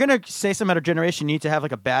Nothing. if you're gonna say something about a generation, you need to have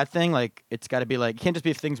like a bad thing. Like it's got to be like it can't just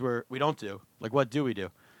be things where we don't do. Like what do we do?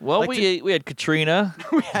 Well, Like we had Katrina.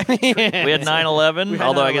 we had 9/11. had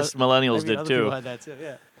Although I 9/11. guess millennials Maybe did other too. people had that too.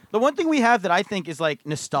 Yeah. The one thing we have that I think is like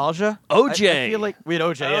nostalgia. OJ. I feel like we had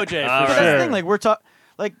OJ. Yeah. OJ, All for But that's sure. the thing. Like we're talking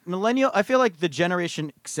like millennial. I feel like the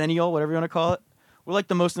generation Xennial, whatever you want to call it. We're like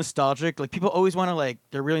the most nostalgic. Like people always want to like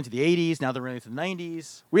they're really into the 80s. Now they're really into the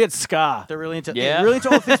 90s. We had ska. They're really into Yeah. they're really into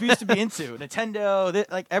all the things we used to be into. Nintendo,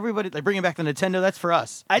 like everybody, like bringing back the Nintendo. That's for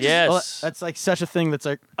us. I just Yes. Well, that's like such a thing. That's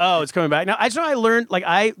like Oh, it's coming back. Now, I just know I learned,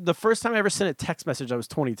 the first time I ever sent a text message, I was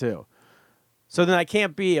 22. So then I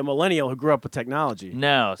can't be a millennial who grew up with technology.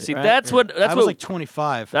 No, see Right? that's what I was like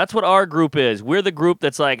 25. That's what our group is. We're the group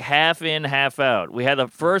that's like half in, half out. We had the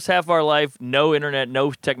first half of our life, no internet,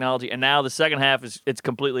 no technology, and now the second half it's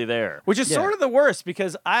completely there. Which is Yeah. sort of the worst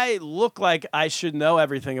because I look like I should know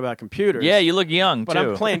everything about computers. Yeah, you look young But too.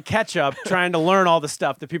 I'm playing catch up, trying to learn all the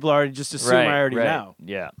stuff that people already just assume right, I already right. know.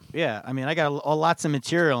 Yeah, Yeah, I mean, I got lots of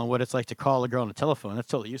material on what it's like to call a girl on the telephone. That's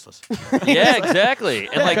totally useless. yeah, exactly.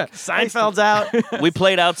 And like Seinfeld's out. we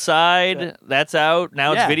played outside. That's out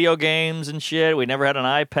now. Yeah. It's video games and shit. We never had an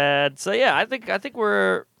iPad. So yeah, I think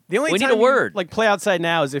we're The only we time need a you, word. like play outside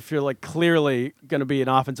now is if you're like clearly going to be an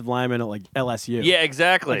offensive lineman at like LSU. yeah,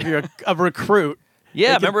 exactly. If you're a recruit.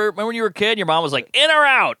 Yeah, They can- remember when you were a kid, your mom was like, in or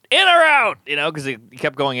out, you know, because it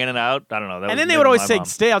kept going in and out. I don't know. And then they would always say,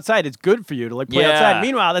 "Stay outside. It's good for you to like play Yeah. outside."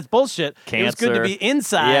 Meanwhile, that's bullshit. It was good to Cancer. be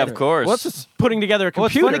inside. Yeah, of course. What's just putting together a Well,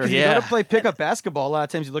 it's computer? funny because you Yeah. go to play pickup basketball. A lot of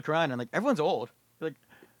times you look around and like everyone's old.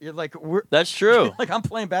 You're like we're That's true. like I'm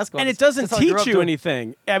playing basketball, and it doesn't That's how I grew teach up you doing.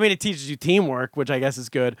 anything. I mean, it teaches you teamwork, which I guess is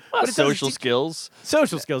good. But it doesn't Social teach- skills.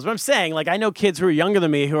 social skills. But I'm saying, like, I know kids who are younger than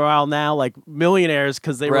me who are all now like millionaires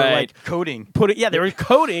because they were Right. like Coding. they were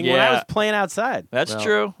coding when I Yeah. was playing outside. That's Well,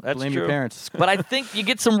 true. That's blame true. your parents. But I think you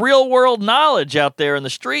get some real world knowledge out there in the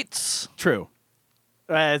streets. True.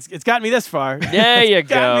 It's gotten me this far. There you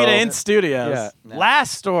Got me go. to In Studios. Yeah. Nah.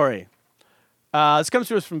 Last story. This comes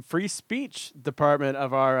to us from Free Speech Department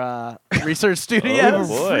of our research studios.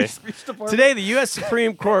 Oh, boy. Today, the U.S.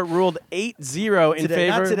 Supreme Court ruled 8-0 in Today,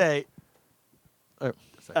 favor. not today. Oh,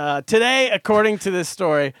 sorry. Today, according to this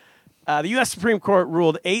story, the U.S. Supreme Court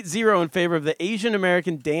ruled 8-0 in favor of the Asian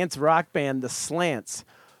American dance rock band, The Slants,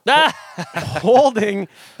 Ah! holding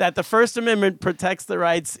that the First Amendment protects the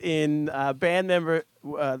rights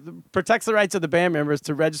protects the rights of the band members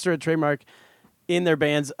to register a trademark in their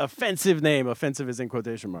band's offensive name. Offensive is in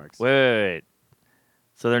quotation marks. Wait.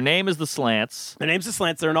 So their name is the Slants, Their name's The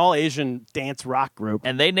Slants. They're an all-Asian dance rock group.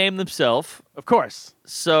 and they name themselves. Of course.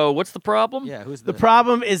 So what's the problem? Yeah, who's The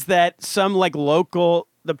problem is that some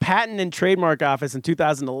the Patent and Trademark Office in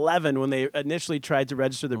 2011, when they initially tried to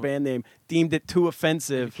register their band name, deemed it too You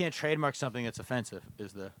offensive. can't trademark something that's offensive.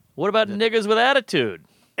 Is the What about niggas with attitude?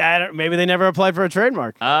 Maybe they never applied for a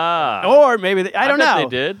trademark. Ah. Or maybe I don't bet know. they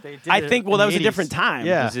did. They did I it think, well, in that the was a 80s. different time.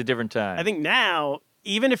 Yeah. It's a different time. I think now,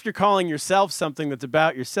 even if you're calling yourself something that's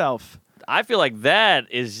about yourself, I feel like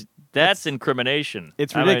that's incrimination.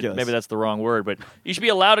 It's I mean, ridiculous. maybe that's the wrong word, but you should be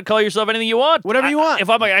allowed to call yourself anything you want. Whatever you want. If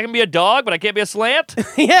I'm like, I can be a dog, but I can't be a slant.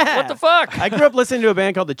 yeah. What the fuck? I grew up listening to a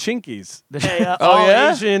band called the Chinkies. Oh, all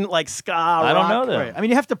yeah? Asian, like ska. I don't rock. know them. Right. I mean,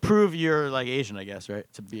 you have to prove you're like Asian, I guess, right,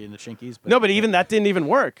 to be in the Chinkies. No, but even that didn't even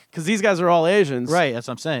work because these guys are all Asians. right. That's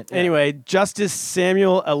what I'm saying. Yeah. Anyway, Justice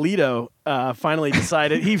Samuel Alito finally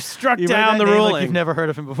decided he struck You read down that the name ruling. Like you've never heard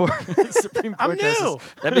of him before. Supreme I'm Court Justice. new.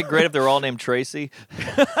 That'd be great if they were all named Tracy.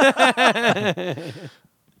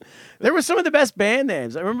 There were some of the best band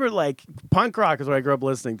names. I remember like punk rock is what I grew up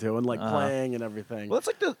listening to and like playing and everything. Well, it's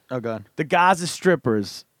like the. Oh, God. The Gaza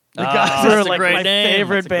Strippers. The Ah, Gaza that's were a like great my name.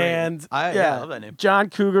 favorite That's a great- band. I love that name. John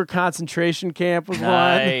Cougar Concentration Camp was one.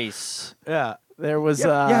 Nice. Yeah. There was You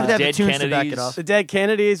have to have the Dead tunes to back Kennedys. it off. the Dead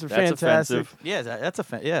Kennedys were That's fantastic. offensive. Yeah, that's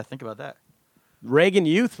a yeah. Think about that. Reagan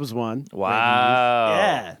Youth was one. Wow.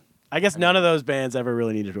 Yeah. I guess none of those bands ever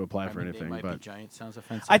really needed to apply for I mean, anything. They might But be giant. Sounds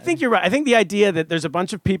offensive. I think you're right. I think the idea that there's a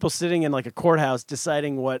bunch of people sitting in like a courthouse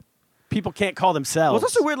deciding what people can't call themselves. Well,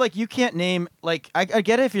 it's also weird. Like you can't name I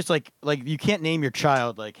get it if it's like you can't name your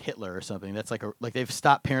child like Hitler or something. That's like they've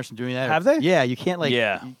stopped parents from doing that. Have they? Yeah, you can't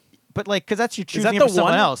Yeah. But because that's your choosing that name the for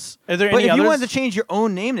someone one? else. Is there but any if you others? wanted to change your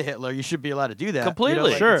own name to Hitler, you should be allowed to do that.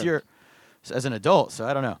 Completely. Sure. It's as an adult. So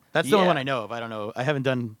I don't know. That's the only Yeah. one I know of. I don't know. I haven't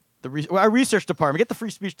done our research department. Get the free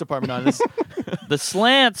speech department on this. The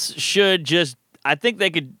slants should just. I think they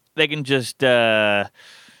can just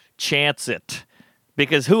chance it.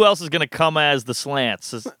 Because who else is going to come as the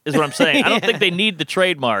slants is what I'm saying. I don't think they need the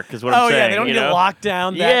trademark is what I'm saying. They don't you need to know? lock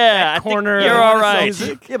down that, Yeah, that I think corner. you're of all the right.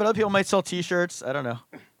 music. Yeah, but other people might sell T-shirts. I don't know.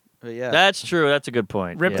 But yeah. That's true. That's a good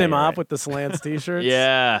point. Ripped Yeah, him you're off right. with the slants T-shirts.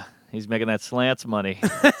 Yeah, he's making that slants money.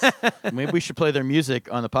 Maybe we should play their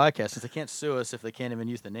music on the podcast since they can't sue us if they can't even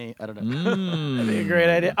use the name. I don't know. That'd be a great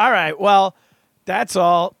idea. All right, well, that's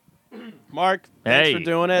all. Mark, thanks Hey, for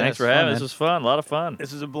doing it. Thanks for That's fun, having. man. This was fun. A lot of fun.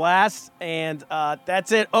 This was a blast, and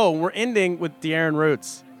that's it. Oh, we're ending with De'Aaron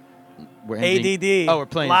Roots. We're ending- ADD. Oh, we're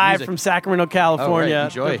playing his live music. from Sacramento, California.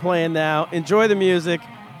 Enjoy. They're playing now. Enjoy the music.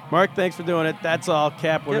 Mark, thanks for doing it. That's all.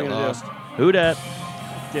 Cap, what are we Get going to lost. do? Who dat?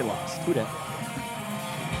 Get lost. Who dat?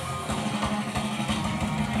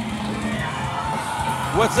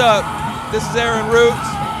 What's up? This is Aaron Roots.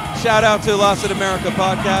 Shout out to Lost in America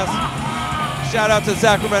podcast. Shout out to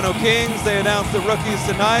Sacramento Kings. They announced the rookies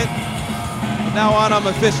tonight. From now on, I'm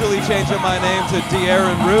officially changing my name to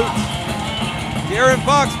De'Aaron Roots. De'Aaron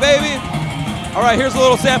Fox, baby. All right, here's a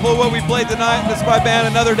little sample of what we played tonight. This is my band,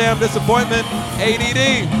 Another Damn Disappointment.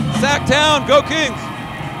 ADD. Sacktown, go Kings.